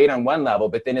it's great on one level,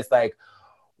 but then it's like,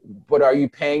 but are you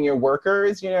paying your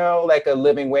workers, like a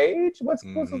living wage? What's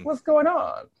going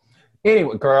on?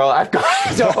 Anyway, girl, I've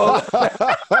got to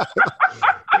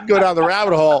go down the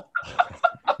rabbit hole.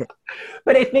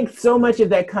 But I think so much of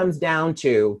that comes down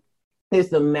to, there's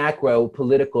the macro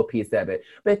political piece of it,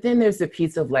 but then there's the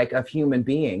piece of human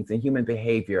beings and human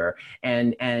behavior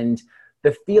and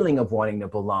the feeling of wanting to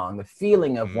belong, the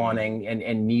feeling of wanting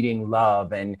and needing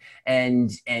love and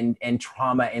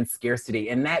trauma and scarcity.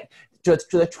 And that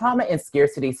just the trauma and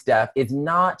scarcity stuff is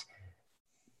not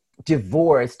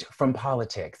divorced from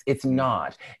politics. It's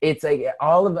not. It's like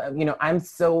all of, I'm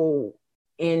so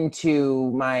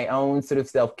into my own sort of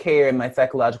self-care and my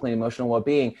psychological and emotional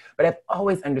well-being, but I've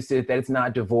always understood that it's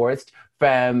not divorced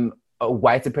from a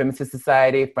white supremacist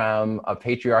society, from a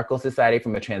patriarchal society,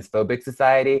 from a transphobic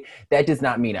society. That does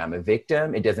not mean I'm a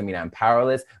victim. It doesn't mean I'm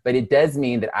powerless, but it does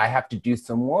mean that I have to do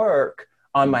some work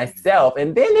on myself.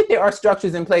 And then that there are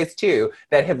structures in place too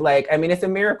that have it's a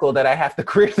miracle that I have the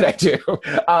career that I do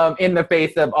in the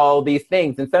face of all these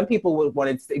things. And some people would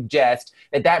want to suggest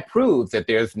that proves that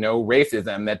there's no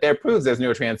racism, that proves there's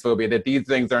no transphobia, that these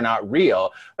things are not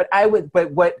real. But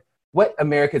what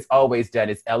America's always done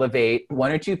is elevate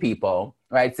one or two people,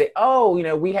 right? Say, oh,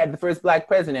 we had the first Black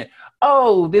president.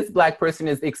 Oh, this Black person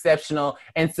is exceptional.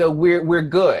 And so we're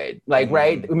good.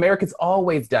 Right? America's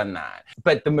always done that.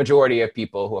 But the majority of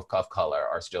people who have color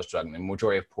are still struggling. The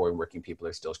majority of poor working people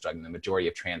are still struggling. The majority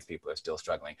of trans people are still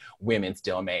struggling. Women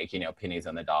still make, pennies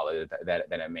on the dollar that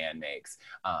a man makes.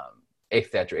 Et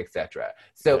cetera, et cetera.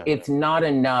 So it's not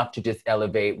enough to just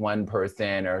elevate one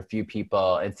person or a few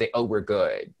people and say, oh, we're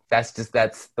good. That's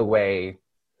the way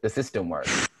the system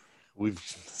works.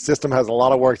 System has a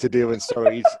lot of work to do, and so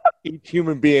each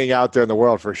human being out there in the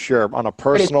world, for sure, on a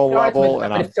personal level.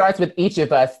 It starts with each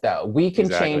of us, though. We can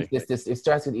change this. It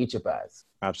starts with each of us.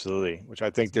 Absolutely, which I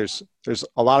think there's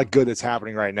a lot of good that's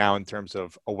happening right now in terms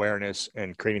of awareness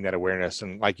and creating that awareness.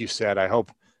 And like you said, I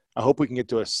hope we can get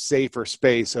to a safer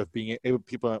space of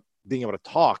people being able to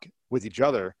talk with each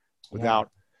other without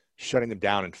shutting them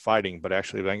down and fighting, but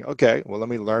actually being, okay, well, let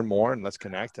me learn more and let's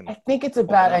connect. And I think it's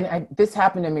about, and this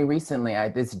happened to me recently.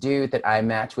 This dude that I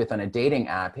matched with on a dating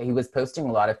app, he was posting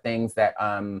a lot of things that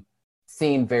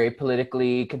seen very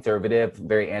politically conservative,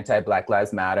 very anti-Black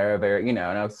Lives Matter, very, and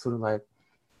I was sort of like,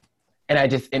 and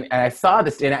I saw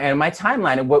this, and my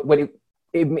timeline, and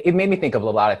it made me think of a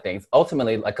lot of things.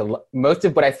 Ultimately, like most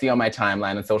of what I see on my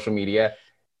timeline on social media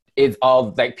is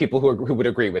all like people who would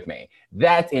agree with me.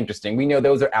 That's interesting. We know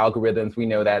those are algorithms. We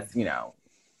know that's,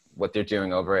 what they're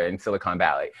doing over in Silicon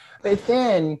Valley. But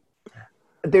then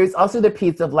there's also the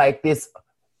piece of like this,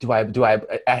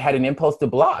 I had an impulse to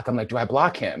block. I'm like, do I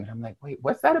block him? And I'm like, wait,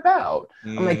 what's that about?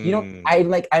 I'm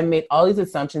like, I made all these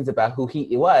assumptions about who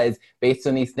he was based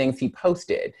on these things he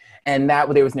posted. And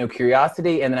that there was no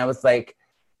curiosity. And then I was like,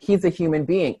 he's a human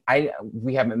being.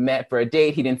 We haven't met for a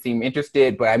date. He didn't seem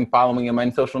interested, but I'm following him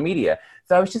on social media.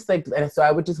 So I was just like, and so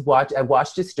I would just watch. I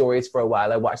watched his stories for a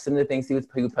while. I watched some of the things he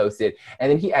posted, and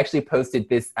then he actually posted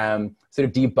this sort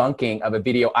of debunking of a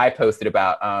video I posted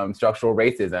about structural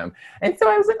racism. And so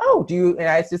I was like, oh, do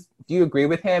you agree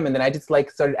with him? And then I just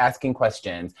like started asking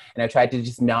questions, and I tried to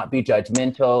just not be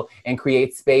judgmental and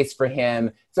create space for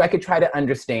him so I could try to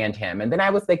understand him. And then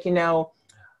I was like,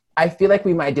 I feel like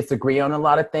we might disagree on a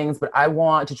lot of things, but I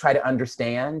want to try to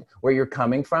understand where you're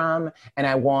coming from. And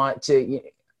I want to,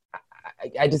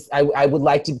 I would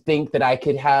like to think that I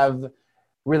could have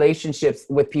relationships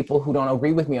with people who don't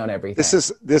agree with me on everything.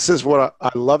 This is what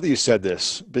I love that you said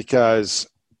this, because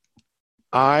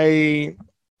I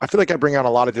feel like I bring out a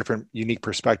lot of different unique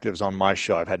perspectives on my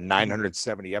show. I've had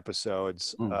 970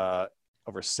 episodes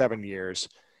over 7 years.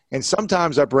 And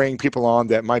sometimes I bring people on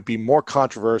that might be more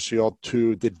controversial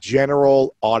to the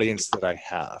general audience that I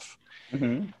have.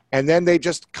 Mm-hmm. And then they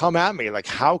just come at me like,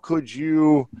 how could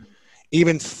you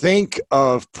even think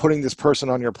of putting this person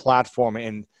on your platform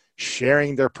and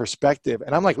sharing their perspective?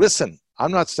 And I'm like, listen,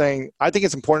 I'm not saying, I think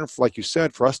it's important, like you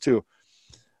said, for us to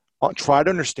try to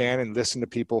understand and listen to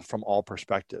people from all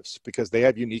perspectives, because they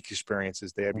have unique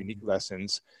experiences. They have unique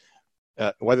lessons,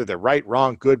 whether they're right,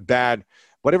 wrong, good, bad,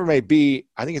 whatever it may be.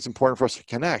 I think it's important for us to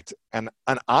connect. And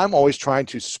I'm always trying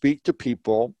to speak to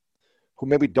people who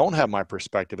maybe don't have my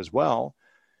perspective as well,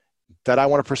 that I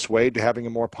want to persuade to having a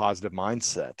more positive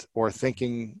mindset or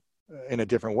thinking in a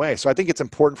different way. So I think it's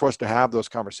important for us to have those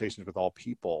conversations with all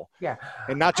people. Yeah.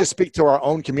 And not just speak to our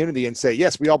own community and say,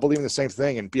 yes, we all believe in the same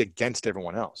thing, and be against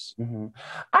everyone else. Mm-hmm.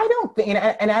 I don't think,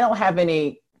 and I don't have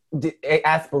any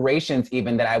aspirations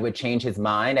even that I would change his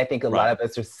mind. I think a lot of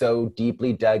us are so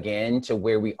deeply dug into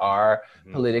where we are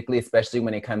politically, especially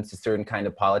when it comes to certain kind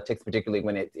of politics, particularly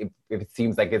when it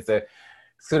seems like it's a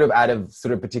sort of out of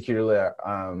sort of particular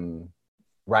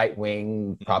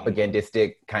right-wing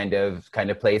propagandistic kind of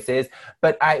places,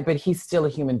 but he's still a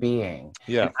human being.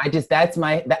 Yeah. And that's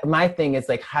my thing is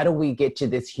like, how do we get to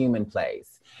this human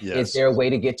place? Yes. Is there a way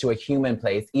to get to a human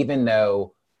place, even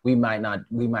though we might not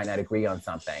agree on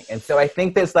something? And so I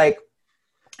think there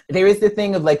is the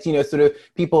thing of like, sort of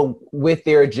people with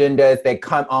their agendas, they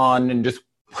come on and just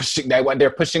they're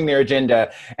pushing their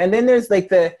agenda. And then there's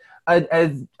like a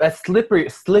slippery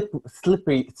tip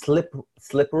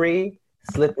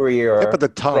of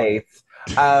the tongue place,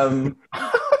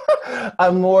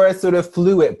 a more sort of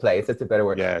fluid place. That's a better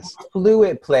word. Yes.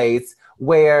 Fluid place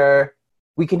where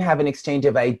we can have an exchange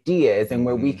of ideas and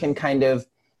where we can kind of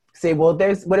say, well,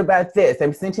 what about this?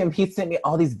 He sent me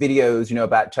all these videos,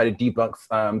 about try to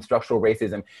debunk structural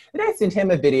racism. And I sent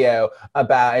him a video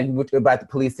about the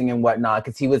policing and whatnot,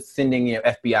 because he was sending,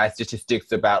 FBI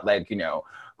statistics about like,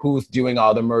 who's doing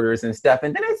all the murders and stuff.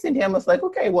 And then I sent him, I was like,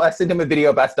 okay, well, I sent him a video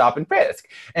about stop and frisk.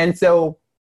 And so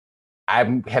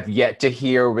I have yet to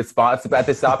hear a response about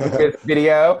the stop and frisk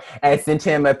video. I sent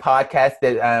him a podcast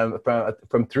that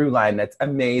from Throughline that's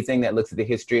amazing, that looks at the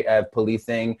history of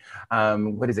policing.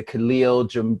 What is it? Khalil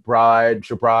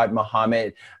Jabrad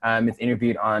Muhammad is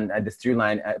interviewed on this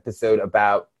Throughline episode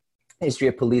about history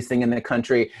of policing in the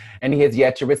country. And he has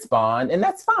yet to respond. And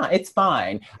that's fine. It's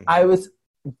fine. I was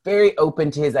very open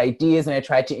to his ideas, and I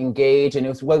tried to engage. And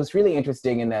what was really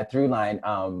interesting in that Throughline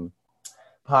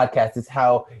podcast is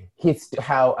how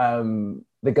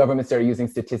the government started using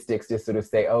statistics to sort of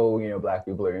say, oh, Black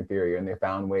people are inferior, and they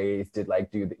found ways to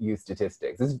like use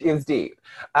statistics. It was deep.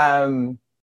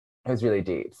 It was really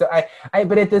deep. So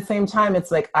but at the same time, it's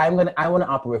like, I want to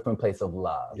operate from a place of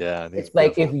love. Yeah. It's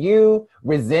like, if you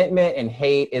resentment and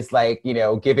hate is like,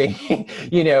 giving,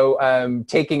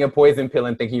 taking a poison pill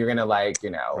and thinking you're going to like,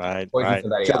 poison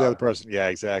somebody kill else. the other person. Yeah,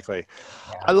 exactly.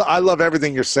 Yeah. I love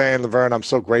everything you're saying, Laverne. I'm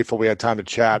so grateful we had time to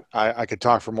chat. I could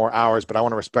talk for more hours, but I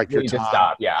want to respect your time. Just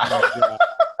stop. Yeah.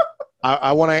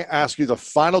 I want to ask you the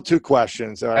final two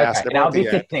questions that I asked everyone.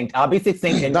 I'll be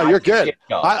succinct. No, you're good.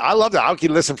 I love that. I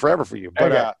can listen forever for you.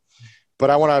 But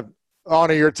but I want to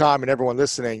honor your time and everyone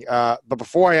listening. But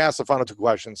before I ask the final two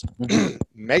questions,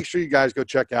 make sure you guys go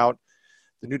check out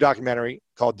the new documentary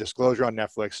called Disclosure on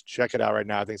Netflix. Check it out right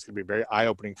now. I think it's going to be very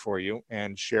eye-opening for you,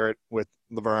 and share it with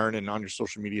Laverne and on your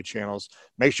social media channels.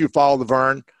 Make sure you follow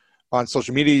Laverne on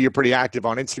social media. You're pretty active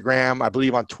on Instagram. I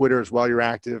believe on Twitter as well you're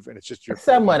active, and it's just your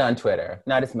somewhat on Twitter,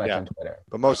 not as much on Twitter,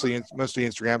 but mostly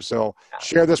Instagram. So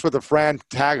share this with a friend,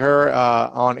 tag her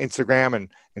on Instagram,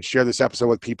 and share this episode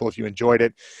with people if you enjoyed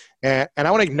it. And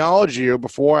I want to acknowledge you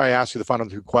before I ask you the final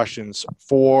two questions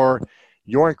for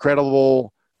your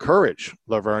incredible courage,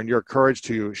 Laverne, your courage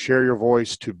to share your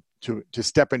voice, to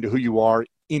step into who you are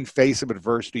in face of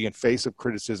adversity, in face of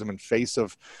criticism, in face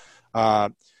of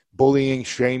bullying,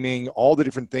 shaming, all the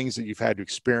different things that you've had to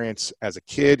experience as a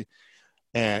kid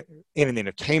and in an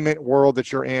entertainment world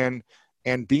that you're in,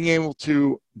 and being able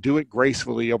to do it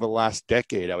gracefully over the last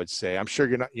decade. I would say, I'm sure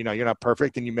you're not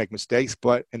perfect and you make mistakes,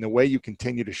 but in the way you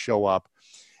continue to show up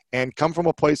and come from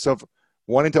a place of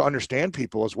wanting to understand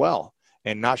people as well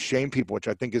and not shame people, which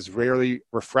I think is really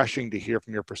refreshing to hear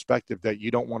from your perspective, that you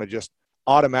don't want to just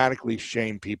automatically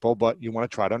shame people, but you want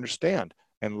to try to understand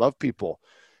and love people.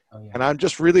 Oh, yeah. And I'm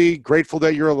just really grateful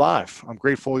that you're alive. I'm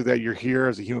grateful that you're here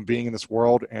as a human being in this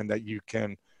world and that you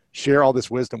can share all this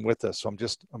wisdom with us. So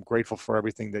I'm grateful for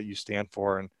everything that you stand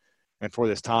for and for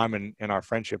this time and our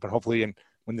friendship. And hopefully,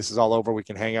 when this is all over, we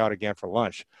can hang out again for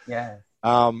lunch. Yeah.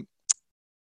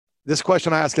 This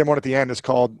question I ask everyone at the end is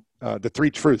called the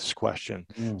 3 truths question.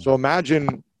 So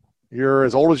imagine you're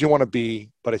as old as you want to be,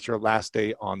 but it's your last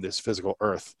day on this physical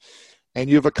earth. And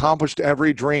you've accomplished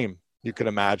every dream you could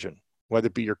imagine, whether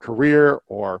it be your career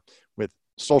or with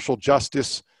social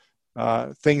justice,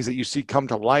 things that you see come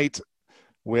to light,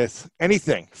 with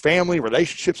anything, family,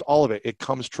 relationships, all of it, it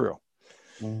comes true.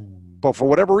 But for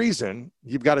whatever reason,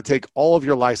 you've got to take all of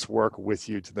your life's work with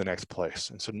you to the next place.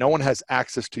 And so no one has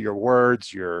access to your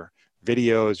words, your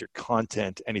videos, your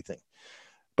content, anything.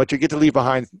 But you get to leave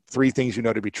behind 3 things you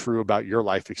know to be true about your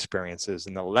life experiences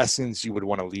and the lessons you would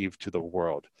want to leave to the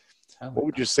world. What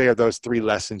would you say are those 3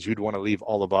 lessons you'd want to leave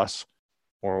all of us,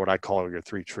 or what I call your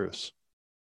 3 truths?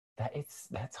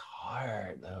 That's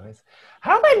hard, Lois.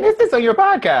 How have I missed this on your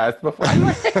podcast before?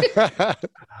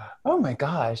 Oh my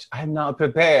gosh, I'm not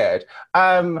prepared.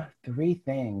 3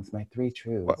 things, my 3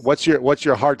 truths. What's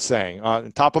your heart saying?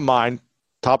 Top of mind,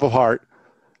 top of heart,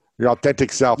 your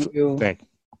authentic self thing.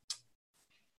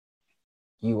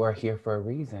 You are here for a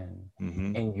reason,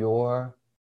 and your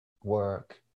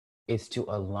work is to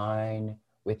align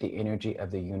with the energy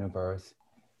of the universe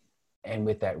and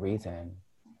with that reason.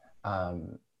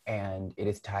 And it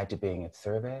is tied to being of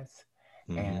service,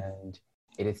 and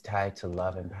it is tied to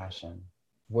love and passion.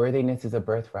 Worthiness is a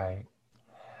birthright.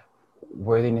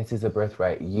 Worthiness is a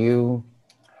birthright. You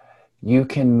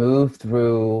can move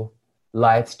through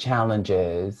life's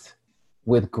challenges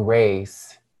with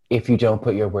grace if you don't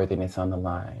put your worthiness on the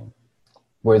line.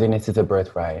 Worthiness is a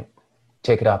birthright.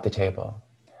 Take it off the table.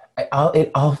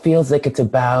 It all feels like it's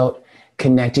about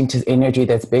connecting to energy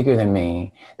that's bigger than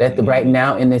me. That right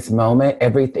now in this moment,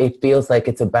 it feels like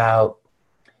it's about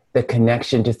the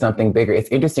connection to something bigger. It's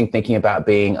interesting thinking about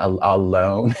being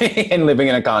alone and living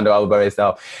in a condo all by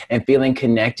myself and feeling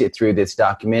connected through this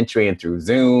documentary and through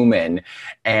Zoom and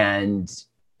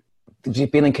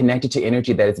feeling connected to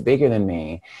energy that is bigger than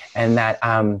me, and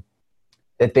that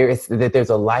there's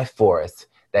a life force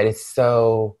that is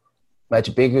so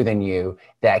much bigger than you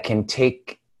that can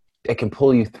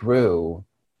pull you through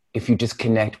if you just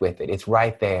connect with it. It's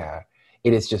right there.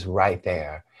 It is just right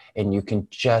there. And you can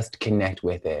just connect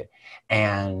with it.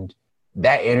 And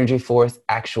that energy force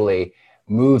actually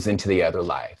moves into the other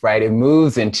life, right? It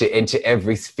moves into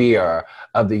every sphere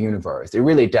of the universe. It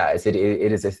really does.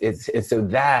 So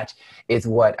that is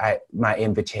what my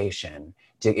invitation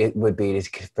would be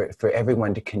for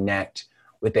everyone to connect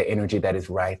with the energy that is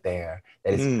right there,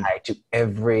 that is tied to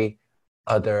every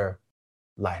other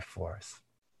life force.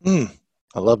 I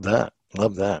love that.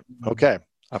 Love that. Okay.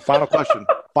 A final question.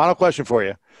 Final question for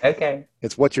you. Okay.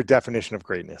 It's, what's your definition of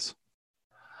greatness?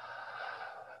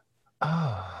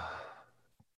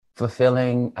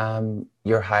 Fulfilling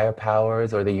your higher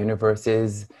powers or the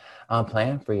universe's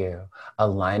plan for you.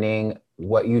 Aligning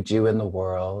what you do in the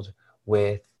world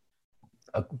with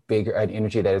an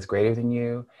energy that is greater than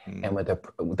you and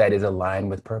that is aligned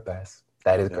with purpose.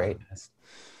 That is greatness.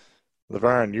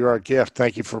 Laverne, you are a gift.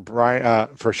 Thank you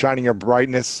for shining your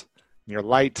brightness, your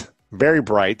light, very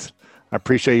bright. I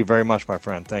appreciate you very much, my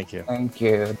friend. Thank you. Thank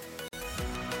you.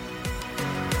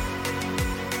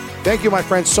 Thank you, my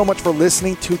friends, so much for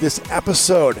listening to this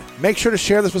episode. Make sure to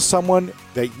share this with someone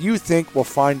that you think will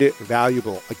find it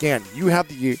valuable. Again, you have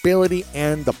the ability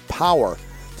and the power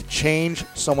to change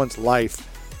someone's life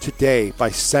today by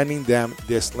sending them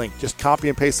this link. Just copy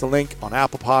and paste the link on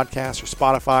Apple Podcasts or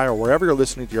Spotify or wherever you're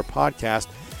listening to your podcast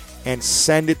and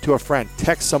send it to a friend.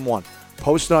 Text someone,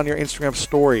 post it on your Instagram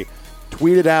story,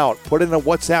 tweet it out, put it in a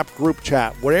WhatsApp group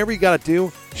chat. Whatever you got to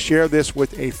do, share this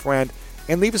with a friend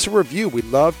and leave us a review. We'd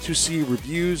love to see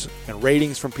reviews and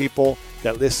ratings from people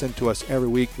that listen to us every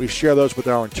week. We share those with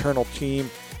our internal team,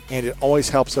 and it always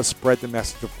helps us spread the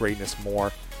message of greatness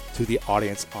more to the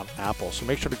audience on Apple. So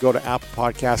make sure to go to Apple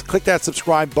Podcasts, click that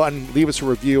subscribe button, leave us a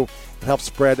review, and help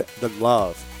spread the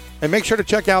love. And make sure to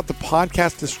check out the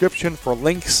podcast description for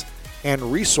links and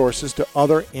resources to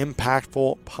other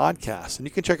impactful podcasts. And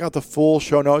you can check out the full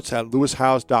show notes at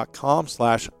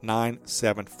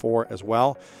lewishowes.com/974 as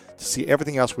well to see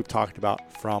everything else we've talked about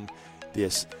from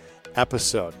this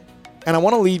episode. And I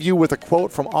want to leave you with a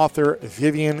quote from author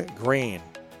Vivian Green,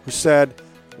 who said,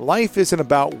 "Life isn't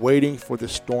about waiting for the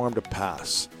storm to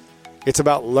pass. It's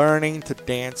about learning to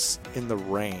dance in the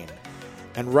rain."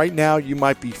 And right now you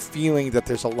might be feeling that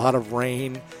there's a lot of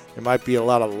rain. There might be a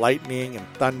lot of lightning and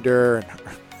thunder and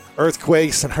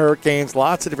earthquakes and hurricanes,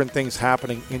 lots of different things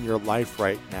happening in your life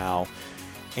right now.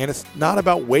 And it's not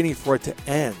about waiting for it to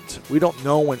end. We don't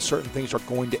know when certain things are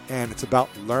going to end. It's about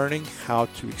learning how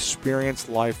to experience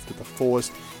life to the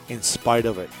fullest in spite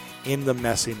of it, in the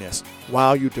messiness,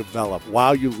 while you develop,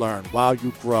 while you learn, while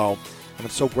you grow. And I'm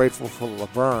so grateful for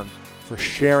Laverne for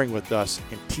sharing with us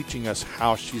and teaching us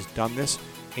how she's done this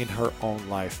in her own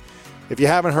life. If you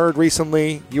haven't heard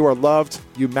recently, you are loved,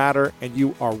 you matter, and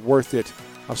you are worth it.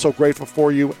 I'm so grateful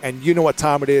for you, and you know what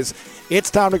time it is. It's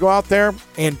time to go out there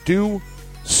and do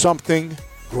something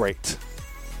great.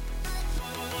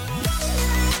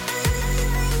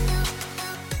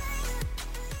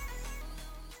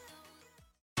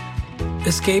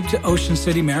 Escape to Ocean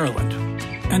City, Maryland,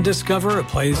 and discover a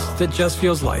place that just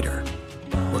feels lighter,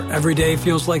 where every day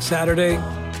feels like Saturday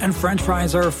and French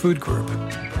fries are a food group,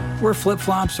 where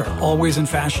flip-flops are always in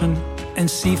fashion and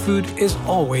seafood is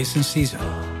always in season,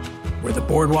 where the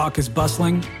boardwalk is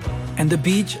bustling and the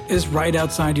beach is right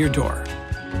outside your door,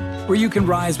 where you can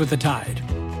rise with the tide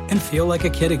and feel like a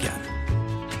kid again.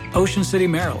 Ocean City,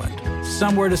 Maryland,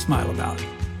 somewhere to smile about.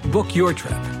 Book your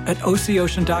trip at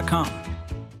OCOcean.com.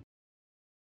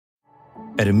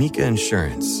 At Amica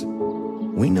Insurance,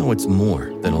 we know it's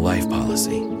more than a life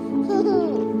policy.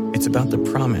 It's about the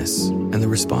promise and the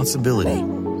responsibility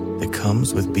that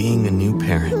comes with being a new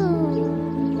parent.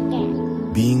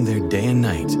 Being there day and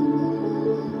night.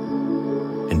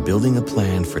 And building a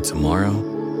plan for tomorrow,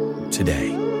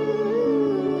 today.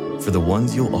 For the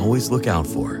ones you'll always look out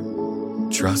for,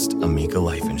 trust Amica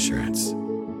Life Insurance.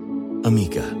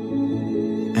 Amica.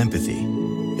 Empathy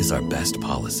is our best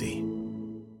policy.